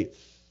of weights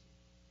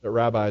that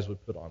rabbis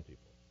would put on people.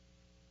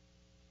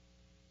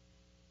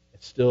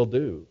 And still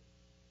do.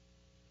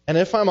 And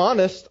if I'm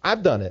honest,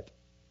 I've done it.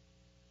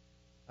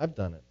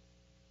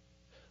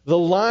 The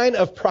line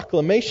of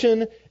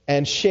proclamation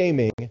and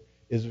shaming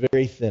is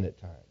very thin at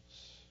times.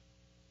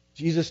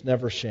 Jesus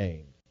never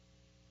shamed.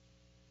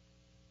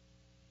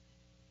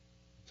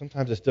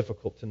 Sometimes it's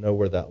difficult to know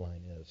where that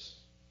line is.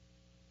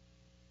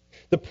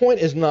 The point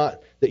is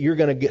not that you're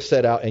going to get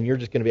set out and you're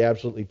just going to be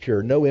absolutely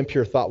pure. No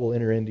impure thought will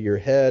enter into your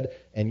head,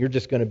 and you're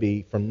just going to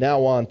be, from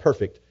now on,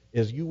 perfect.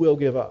 Is you will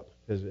give up,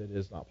 because it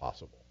is not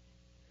possible.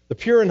 The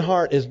pure in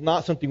heart is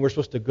not something we're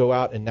supposed to go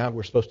out and now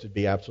we're supposed to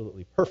be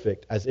absolutely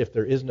perfect, as if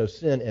there is no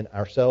sin in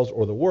ourselves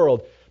or the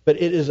world,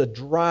 but it is a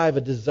drive,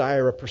 a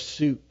desire, a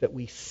pursuit that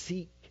we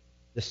seek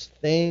this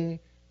thing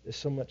that is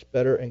so much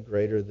better and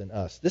greater than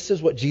us. This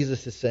is what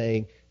Jesus is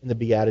saying in the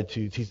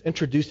Beatitudes. He's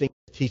introducing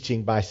the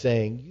teaching by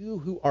saying, you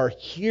who are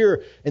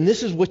here, and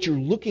this is what you're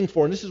looking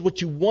for, and this is what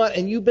you want,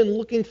 and you've been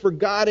looking for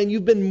God, and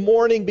you've been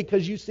mourning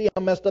because you see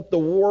how messed up the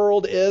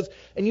world is,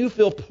 and you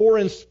feel poor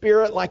in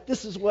spirit, like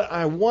this is what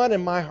I want,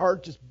 and my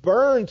heart just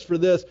burns for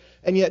this,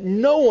 and yet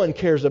no one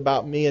cares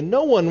about me, and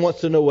no one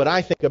wants to know what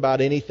I think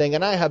about anything,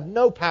 and I have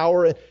no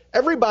power, and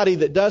everybody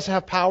that does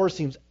have power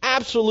seems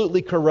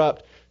absolutely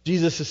corrupt.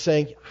 Jesus is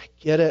saying, I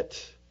get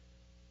it.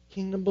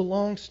 Kingdom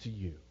belongs to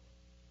you.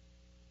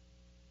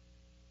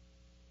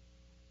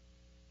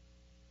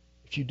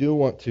 If you do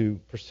want to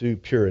pursue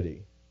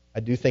purity,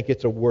 I do think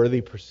it's a worthy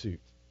pursuit.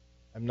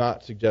 I'm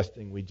not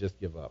suggesting we just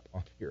give up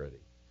on purity.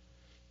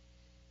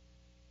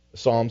 The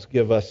Psalms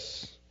give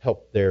us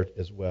help there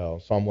as well.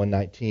 Psalm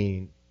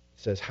 119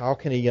 says, how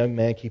can a young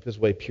man keep his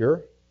way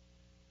pure?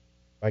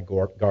 By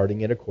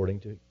guarding it according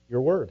to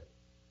your word.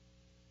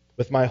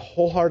 With my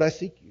whole heart I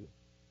seek you.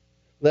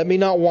 Let me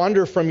not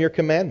wander from your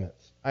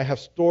commandments. I have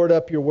stored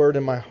up your word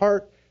in my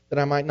heart that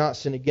I might not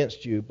sin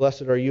against you.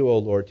 Blessed are you, O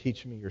Lord.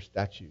 Teach me your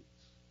statutes.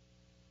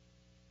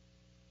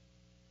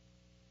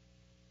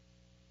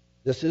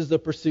 This is the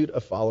pursuit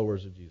of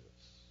followers of Jesus.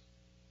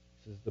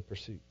 This is the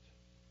pursuit.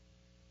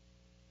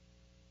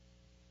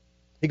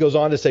 He goes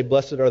on to say,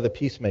 blessed are the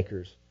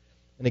peacemakers.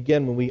 And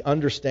again, when we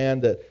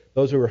understand that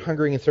those who are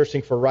hungering and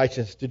thirsting for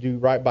righteousness, to do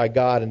right by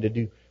God and to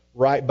do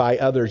right by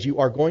others, you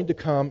are going to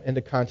come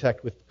into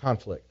contact with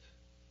conflict.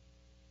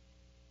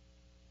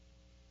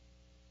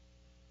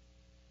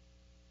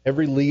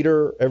 Every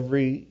leader,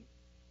 every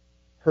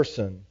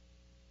person,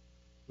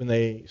 when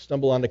they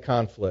stumble onto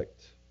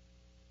conflict,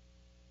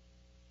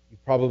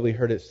 you've probably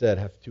heard it said,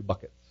 have two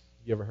buckets.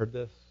 You ever heard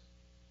this?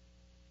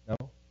 No?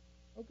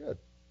 Oh, good.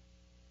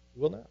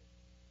 You will now.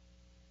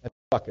 They have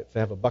buckets. They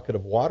have a bucket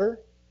of water,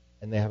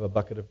 and they have a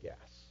bucket of gas.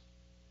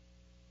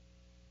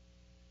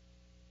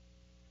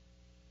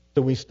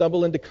 So we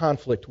stumble into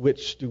conflict.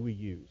 Which do we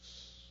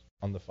use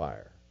on the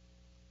fire?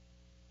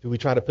 Do we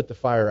try to put the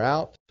fire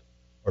out?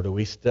 Or do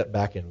we step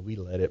back and we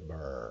let it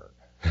burn?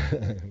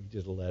 We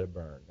just let it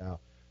burn.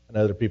 Now, I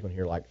know there are people in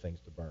here like things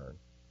to burn.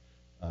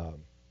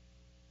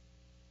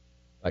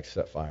 Like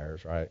set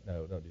fires, right?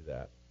 No, don't do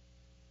that.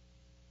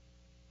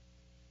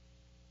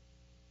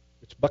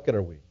 Which bucket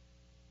are we?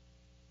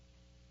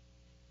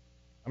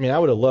 I mean, I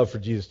would have loved for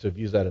Jesus to have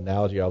used that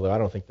analogy, although I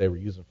don't think they were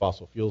using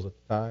fossil fuels at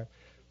the time.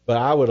 But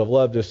I would have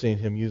loved to have seen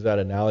him use that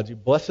analogy.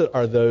 Blessed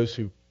are those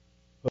who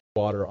put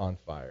water on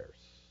fires.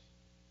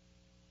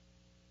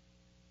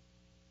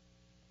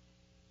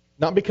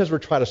 Not because we're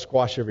trying to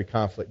squash every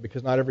conflict,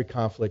 because not every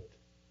conflict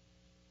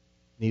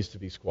needs to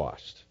be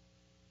squashed.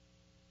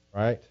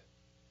 Right?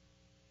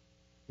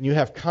 When you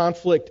have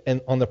conflict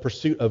and on the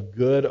pursuit of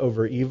good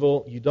over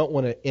evil, you don't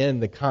want to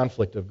end the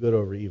conflict of good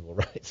over evil,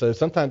 right? So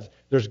sometimes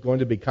there's going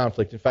to be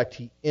conflict. In fact,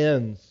 he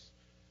ends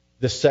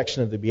this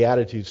section of the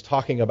Beatitudes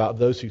talking about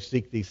those who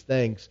seek these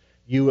things.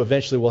 You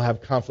eventually will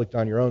have conflict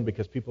on your own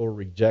because people will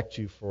reject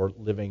you for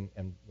living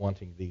and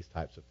wanting these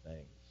types of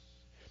things.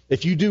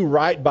 If you do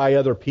right by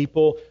other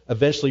people,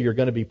 eventually you're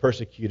going to be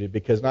persecuted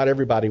because not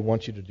everybody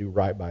wants you to do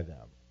right by them.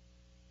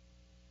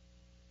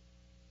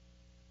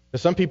 For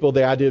some people,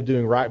 the idea of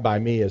doing right by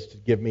me is to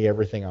give me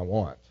everything I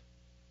want.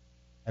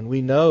 And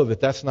we know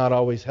that that's not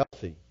always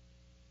healthy.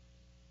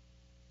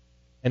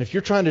 And if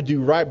you're trying to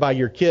do right by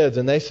your kids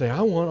and they say,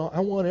 I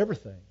want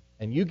everything,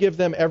 and you give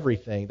them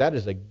everything, that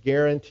is a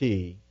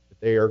guarantee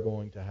that they are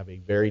going to have a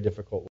very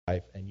difficult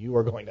life, and you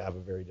are going to have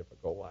a very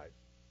difficult life.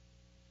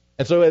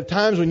 And so at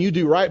times when you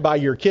do right by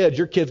your kids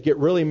get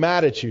really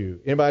mad at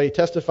you. Anybody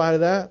testify to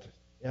that?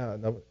 Yeah,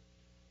 no.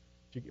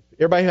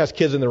 Everybody who has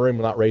kids in the room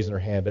are not raising their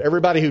hand, but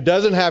everybody who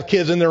doesn't have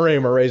kids in the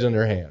room are raising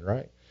their hand,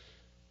 right?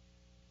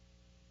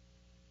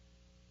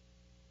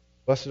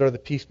 Blessed are the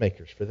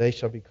peacemakers, for they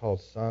shall be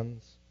called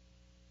sons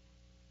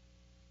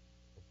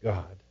of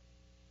God.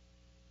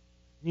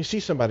 And you see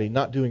somebody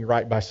not doing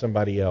right by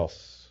somebody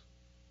else.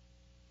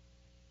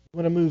 You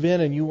want to move in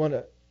and you want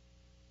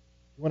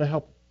to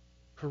help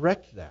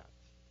correct that.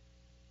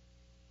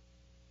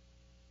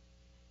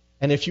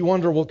 And if you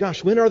wonder, well,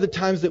 gosh, when are the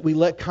times that we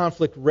let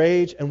conflict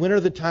rage? And when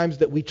are the times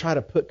that we try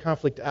to put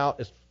conflict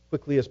out as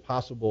quickly as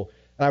possible?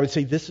 And I would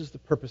say this is the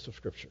purpose of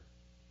Scripture.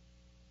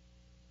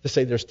 To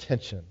say there's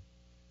tension,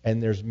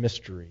 and there's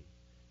mystery,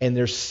 and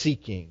there's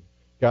seeking.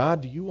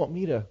 God, do you want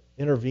me to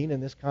intervene in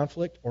this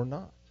conflict or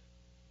not?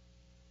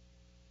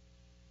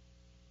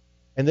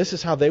 And this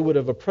is how they would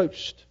have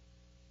approached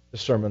the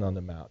Sermon on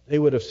the Mount. They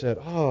would have said,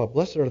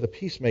 blessed are the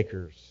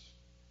peacemakers.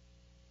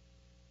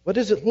 What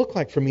does it look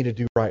like for me to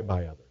do right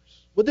by others?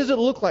 What does it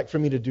look like for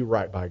me to do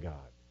right by God?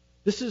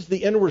 This is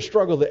the inward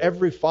struggle that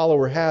every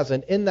follower has,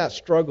 and in that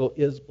struggle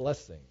is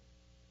blessing.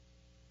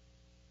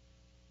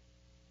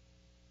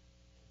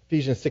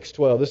 Ephesians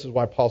 6:12, this is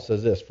why Paul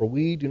says this, "For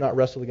we do not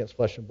wrestle against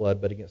flesh and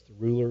blood, but against the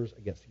rulers,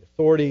 against the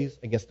authorities,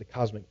 against the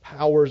cosmic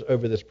powers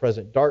over this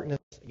present darkness,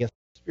 against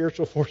the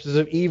spiritual forces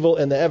of evil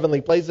in the heavenly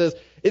places."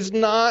 It's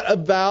not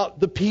about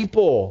the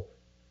people.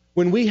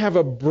 When we have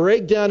a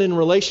breakdown in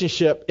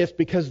relationship, it's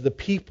because the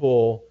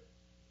people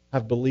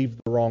have believed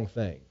the wrong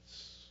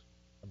things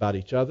about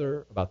each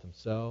other, about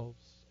themselves,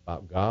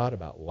 about God,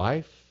 about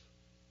life.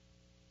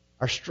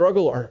 Our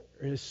struggle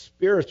is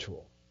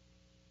spiritual.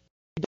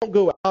 We don't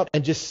go out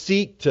and just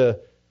seek to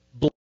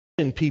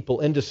blend people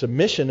into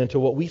submission into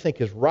what we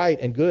think is right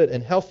and good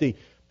and healthy,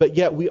 but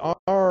yet we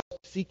are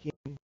seeking.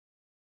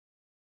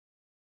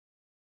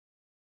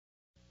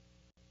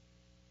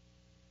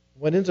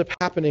 What ends up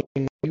happening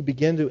when you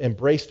begin to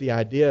embrace the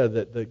idea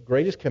that the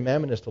greatest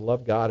commandment is to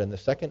love God and the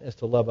second is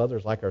to love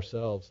others like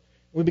ourselves,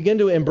 we begin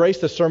to embrace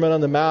the Sermon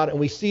on the Mount, and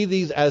we see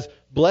these as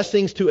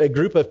blessings to a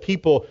group of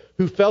people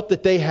who felt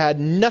that they had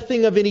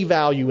nothing of any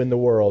value in the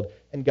world.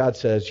 And God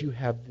says, you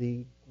have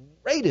the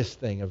greatest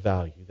thing of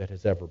value that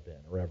has ever been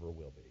or ever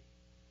will be.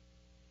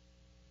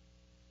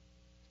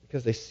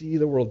 Because they see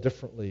the world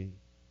differently,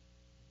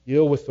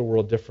 deal with the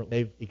world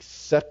differently. They've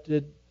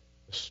accepted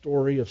the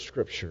story of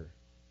Scripture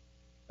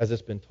as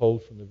it's been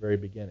told from the very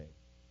beginning,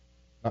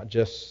 not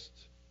just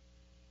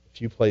a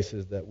few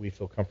places that we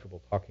feel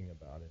comfortable talking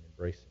about and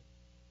embracing.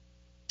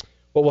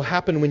 What will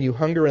happen when you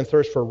hunger and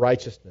thirst for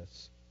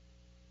righteousness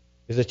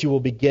is that you will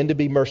begin to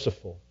be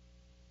merciful.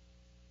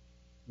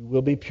 You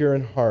will be pure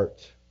in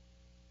heart.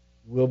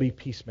 You will be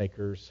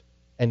peacemakers.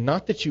 And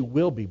not that you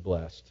will be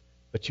blessed,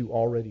 but you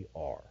already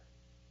are.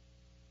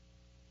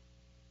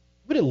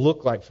 What would it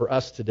look like for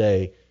us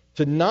today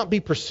to not be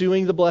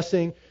pursuing the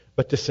blessing,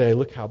 but to say,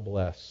 look how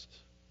blessed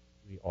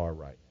we are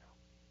right now?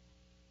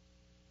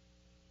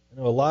 I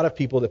know a lot of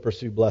people that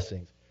pursue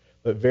blessings,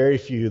 but very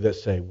few that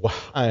say, wow,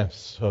 I am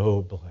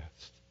so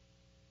blessed.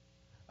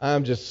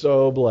 I'm just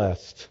so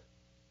blessed.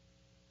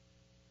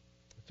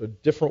 It's a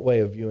different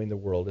way of viewing the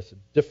world. It's a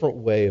different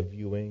way of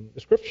viewing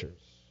the Scriptures.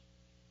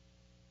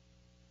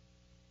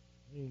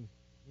 Let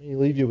me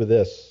leave you with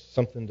this,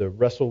 something to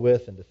wrestle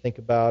with and to think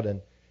about.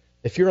 And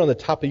if you're on the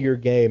top of your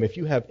game, if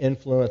you have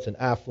influence and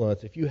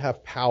affluence, if you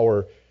have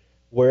power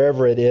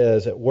wherever it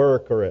is, at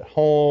work or at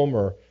home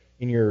or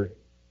in your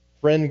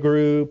friend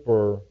group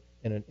or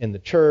in the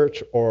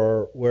church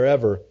or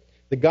wherever,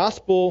 the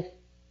gospel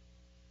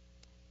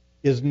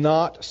is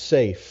not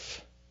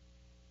safe.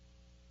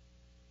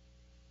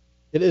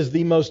 It is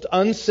the most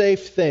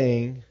unsafe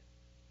thing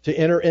to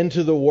enter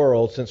into the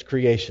world since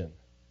creation.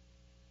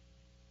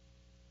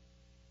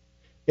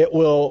 It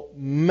will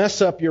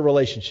mess up your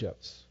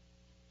relationships.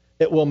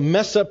 It will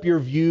mess up your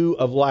view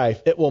of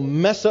life. It will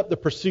mess up the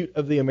pursuit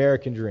of the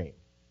American dream.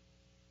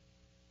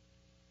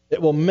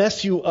 It will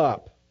mess you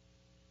up.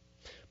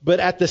 But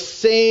at the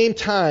same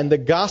time, the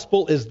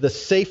gospel is the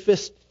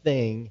safest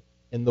thing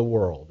in the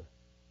world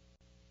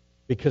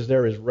because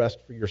there is rest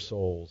for your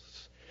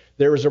souls.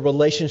 There is a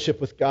relationship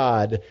with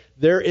God.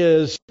 There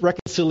is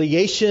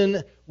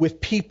reconciliation with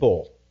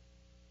people.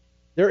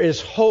 There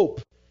is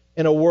hope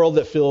in a world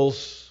that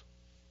feels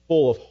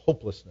full of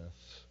hopelessness.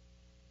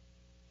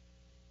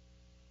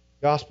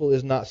 The gospel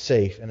is not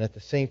safe, and at the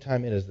same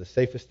time, it is the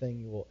safest thing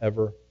you will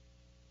ever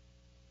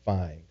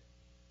find.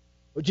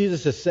 What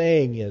Jesus is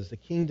saying is the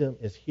kingdom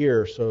is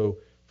here, so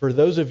for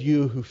those of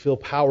you who feel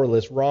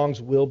powerless, wrongs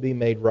will be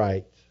made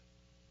right.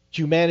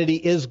 Humanity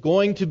is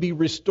going to be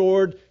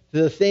restored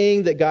to the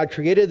thing that God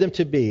created them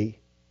to be.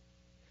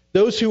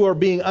 Those who are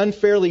being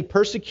unfairly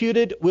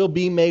persecuted will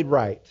be made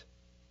right.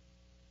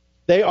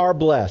 They are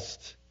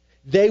blessed.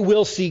 They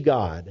will see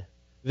God.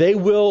 They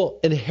will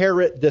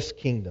inherit this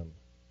kingdom.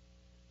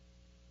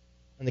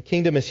 And the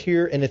kingdom is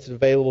here and it's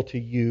available to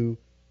you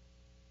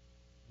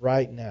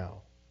right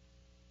now.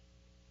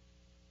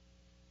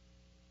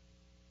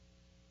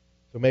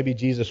 So maybe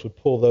Jesus would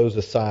pull those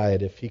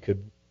aside if he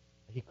could.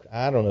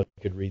 I don't know if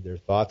he could read their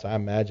thoughts. I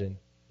imagine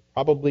he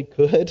probably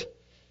could.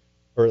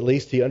 Or at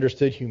least he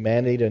understood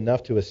humanity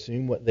enough to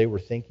assume what they were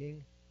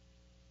thinking.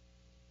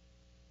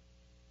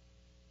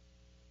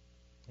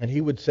 And he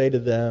would say to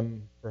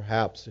them,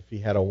 perhaps if he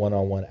had a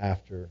one-on-one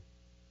after,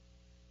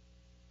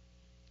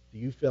 do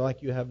you feel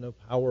like you have no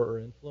power or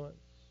influence?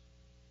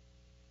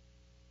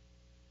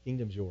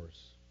 Kingdom's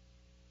yours.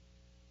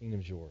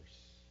 Kingdom's yours.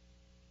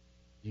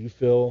 Do you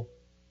feel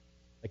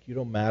like you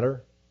don't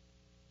matter?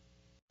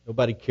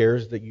 Nobody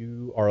cares that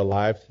you are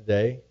alive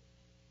today?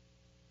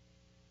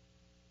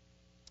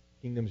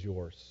 Kingdom's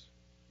yours.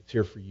 It's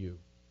here for you.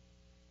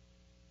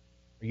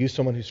 Are you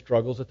someone who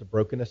struggles at the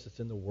brokenness that's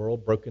in the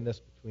world? Brokenness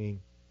between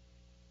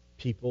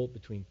people,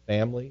 between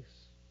families,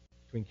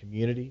 between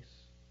communities?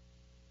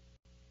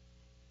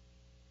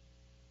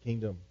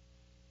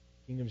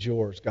 Kingdom's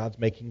yours. God's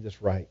making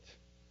this right.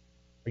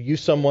 Are you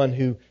someone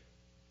who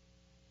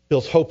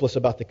feels hopeless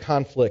about the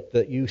conflict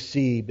that you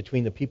see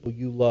between the people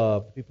you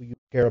love, the people you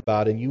care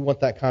about, and you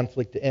want that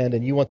conflict to end,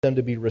 and you want them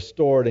to be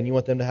restored, and you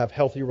want them to have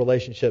healthy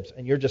relationships,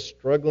 and you're just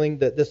struggling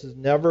that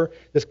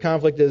this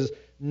conflict is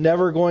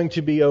never going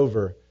to be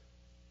over.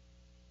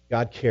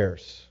 God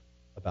cares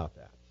about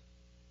that.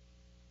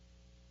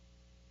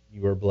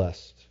 You are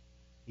blessed,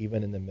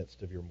 even in the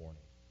midst of your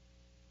mourning.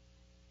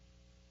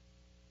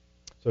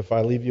 So if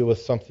I leave you with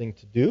something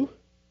to do,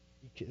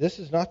 this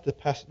is not the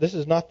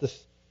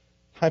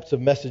types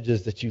of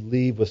messages that you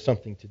leave with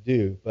something to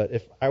do. But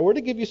if I were to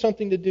give you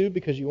something to do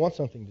because you want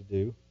something to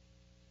do,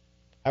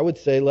 I would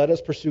say let us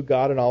pursue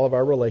God in all of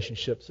our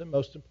relationships, and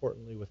most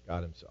importantly with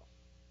God himself.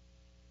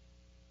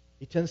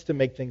 He tends to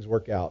make things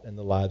work out in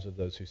the lives of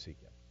those who seek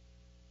him.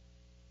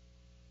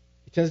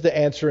 He tends to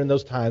answer in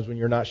those times when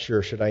you're not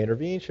sure, should I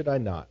intervene, should I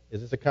not?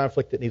 Is this a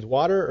conflict that needs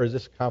water, or is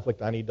this a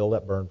conflict I need to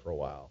let burn for a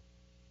while?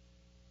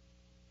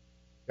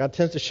 God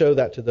tends to show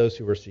that to those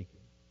who are seeking.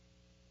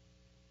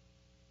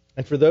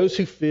 And for those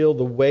who feel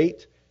the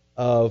weight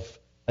of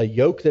a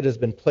yoke that has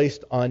been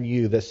placed on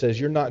you that says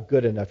you're not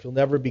good enough, you'll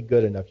never be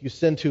good enough, you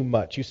sin too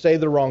much, you say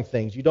the wrong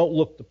things, you don't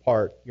look the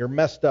part, you're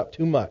messed up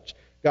too much,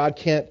 God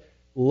can't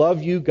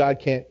love you, God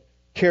can't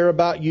care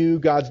about you,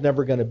 God's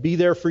never going to be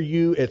there for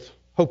you, it's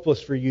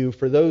hopeless for you.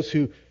 For those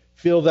who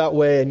feel that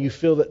way and you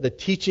feel that the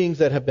teachings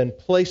that have been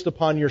placed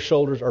upon your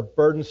shoulders are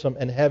burdensome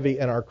and heavy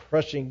and are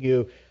crushing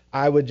you,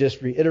 I would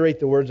just reiterate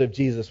the words of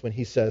Jesus when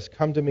he says,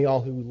 "Come to me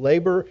all who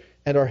labor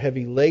and are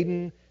heavy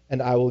laden,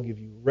 and I will give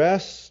you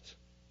rest.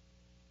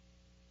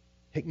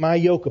 Take my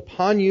yoke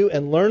upon you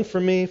and learn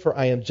from me, for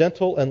I am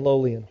gentle and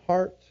lowly in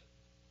heart.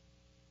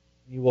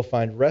 You will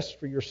find rest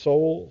for your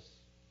souls,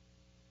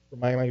 for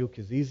my yoke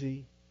is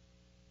easy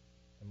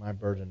and my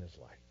burden is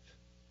light."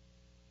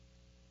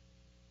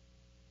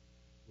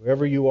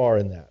 Wherever you are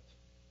in that,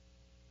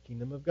 the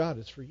kingdom of God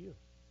is for you.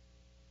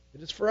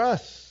 It is for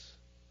us.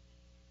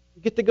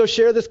 We get to go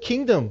share this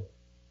kingdom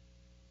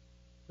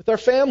with our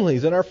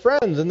families and our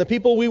friends and the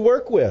people we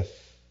work with.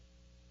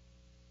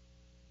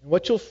 And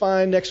what you'll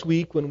find next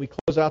week when we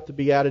close out the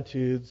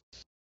Beatitudes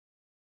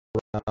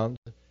round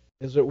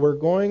is that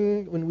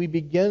when we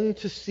begin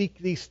to seek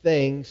these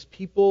things,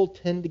 people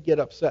tend to get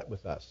upset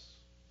with us,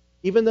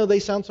 even though they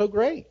sound so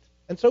great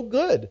and so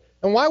good.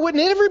 And why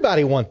wouldn't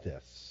everybody want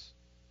this?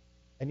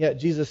 And yet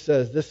Jesus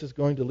says this is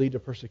going to lead to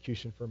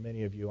persecution for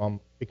many of you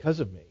because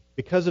of me,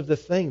 because of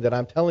this thing that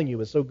I'm telling you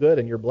is so good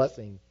and your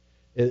blessing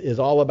is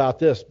all about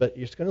this, but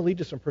it's going to lead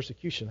to some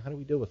persecution. How do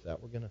we deal with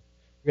that? We're going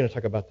to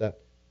talk about that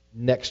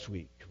next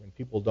week when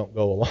people don't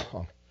go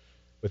along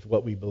with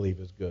what we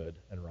believe is good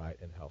and right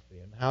and healthy.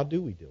 And how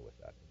do we deal with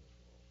that in this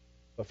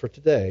world? But for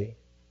today,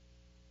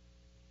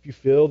 if you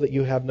feel that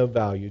you have no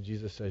value,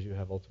 Jesus says you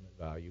have ultimate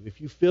value. If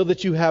you feel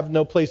that you have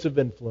no place of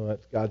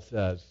influence, God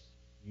says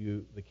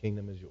the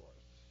kingdom is yours.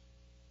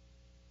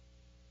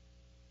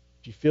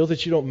 If you feel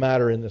that you don't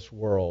matter in this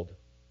world,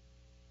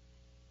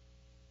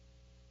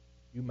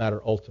 you matter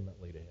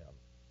ultimately to him.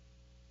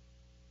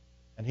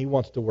 And he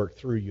wants to work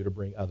through you to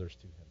bring others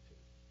to him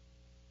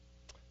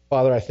too.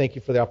 Father, I thank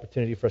you for the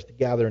opportunity for us to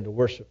gather and to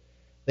worship.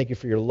 Thank you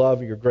for your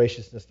love, your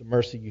graciousness, the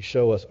mercy you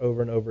show us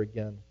over and over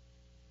again.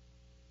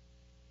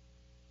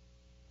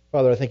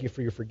 Father, I thank you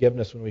for your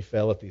forgiveness when we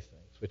fail at these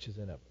things, which is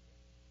inevitable.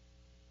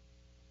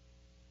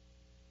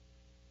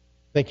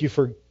 Thank you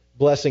for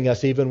blessing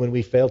us even when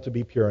we fail to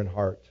be pure in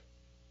heart.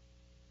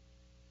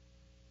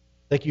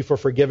 Thank you for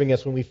forgiving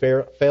us when we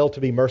fail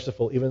to be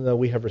merciful, even though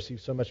we have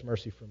received so much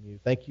mercy from you.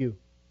 Thank you.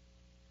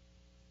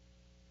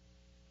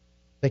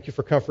 Thank you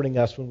for comforting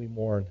us when we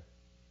mourn.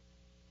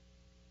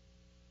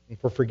 And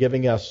for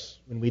forgiving us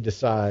when we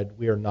decide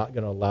we are not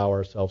going to allow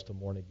ourselves to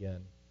mourn again.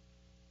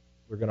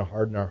 We're going to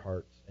harden our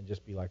hearts and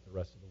just be like the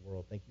rest of the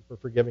world. Thank you for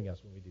forgiving us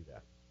when we do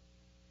that,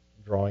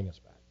 and drawing us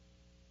back.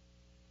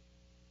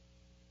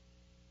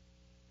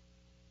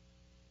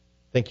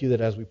 Thank you that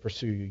as we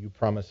pursue you, you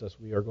promise us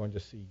we are going to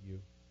see you.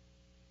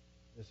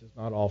 This is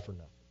not all for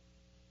nothing.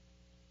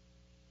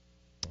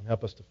 And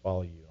help us to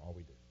follow you in all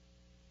we do.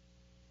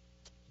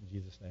 In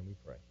Jesus' name we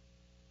pray.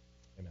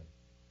 Amen.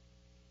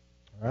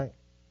 All right.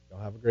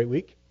 Y'all have a great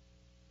week.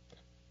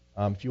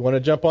 If you want to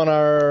jump on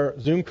our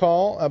Zoom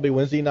call, it'll be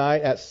Wednesday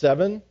night at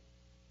 7.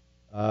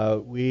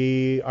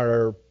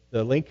 The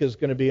link is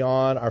going to be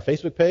on our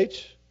Facebook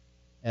page.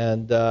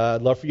 And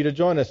I'd love for you to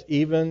join us.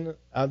 Even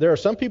there are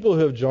some people who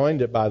have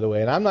joined it, by the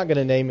way, and I'm not going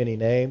to name any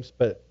names,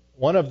 but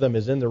one of them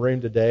is in the room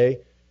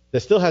today that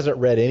still hasn't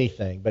read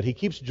anything, but he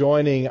keeps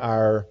joining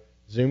our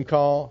Zoom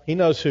call. He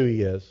knows who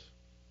he is.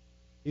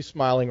 He's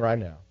smiling right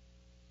now.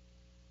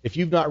 If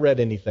you've not read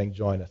anything,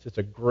 join us. It's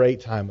a great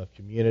time of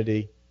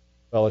community,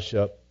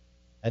 fellowship,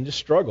 and just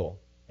struggle.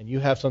 And you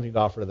have something to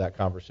offer to that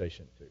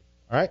conversation too.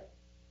 All right?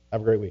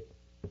 Have a great week.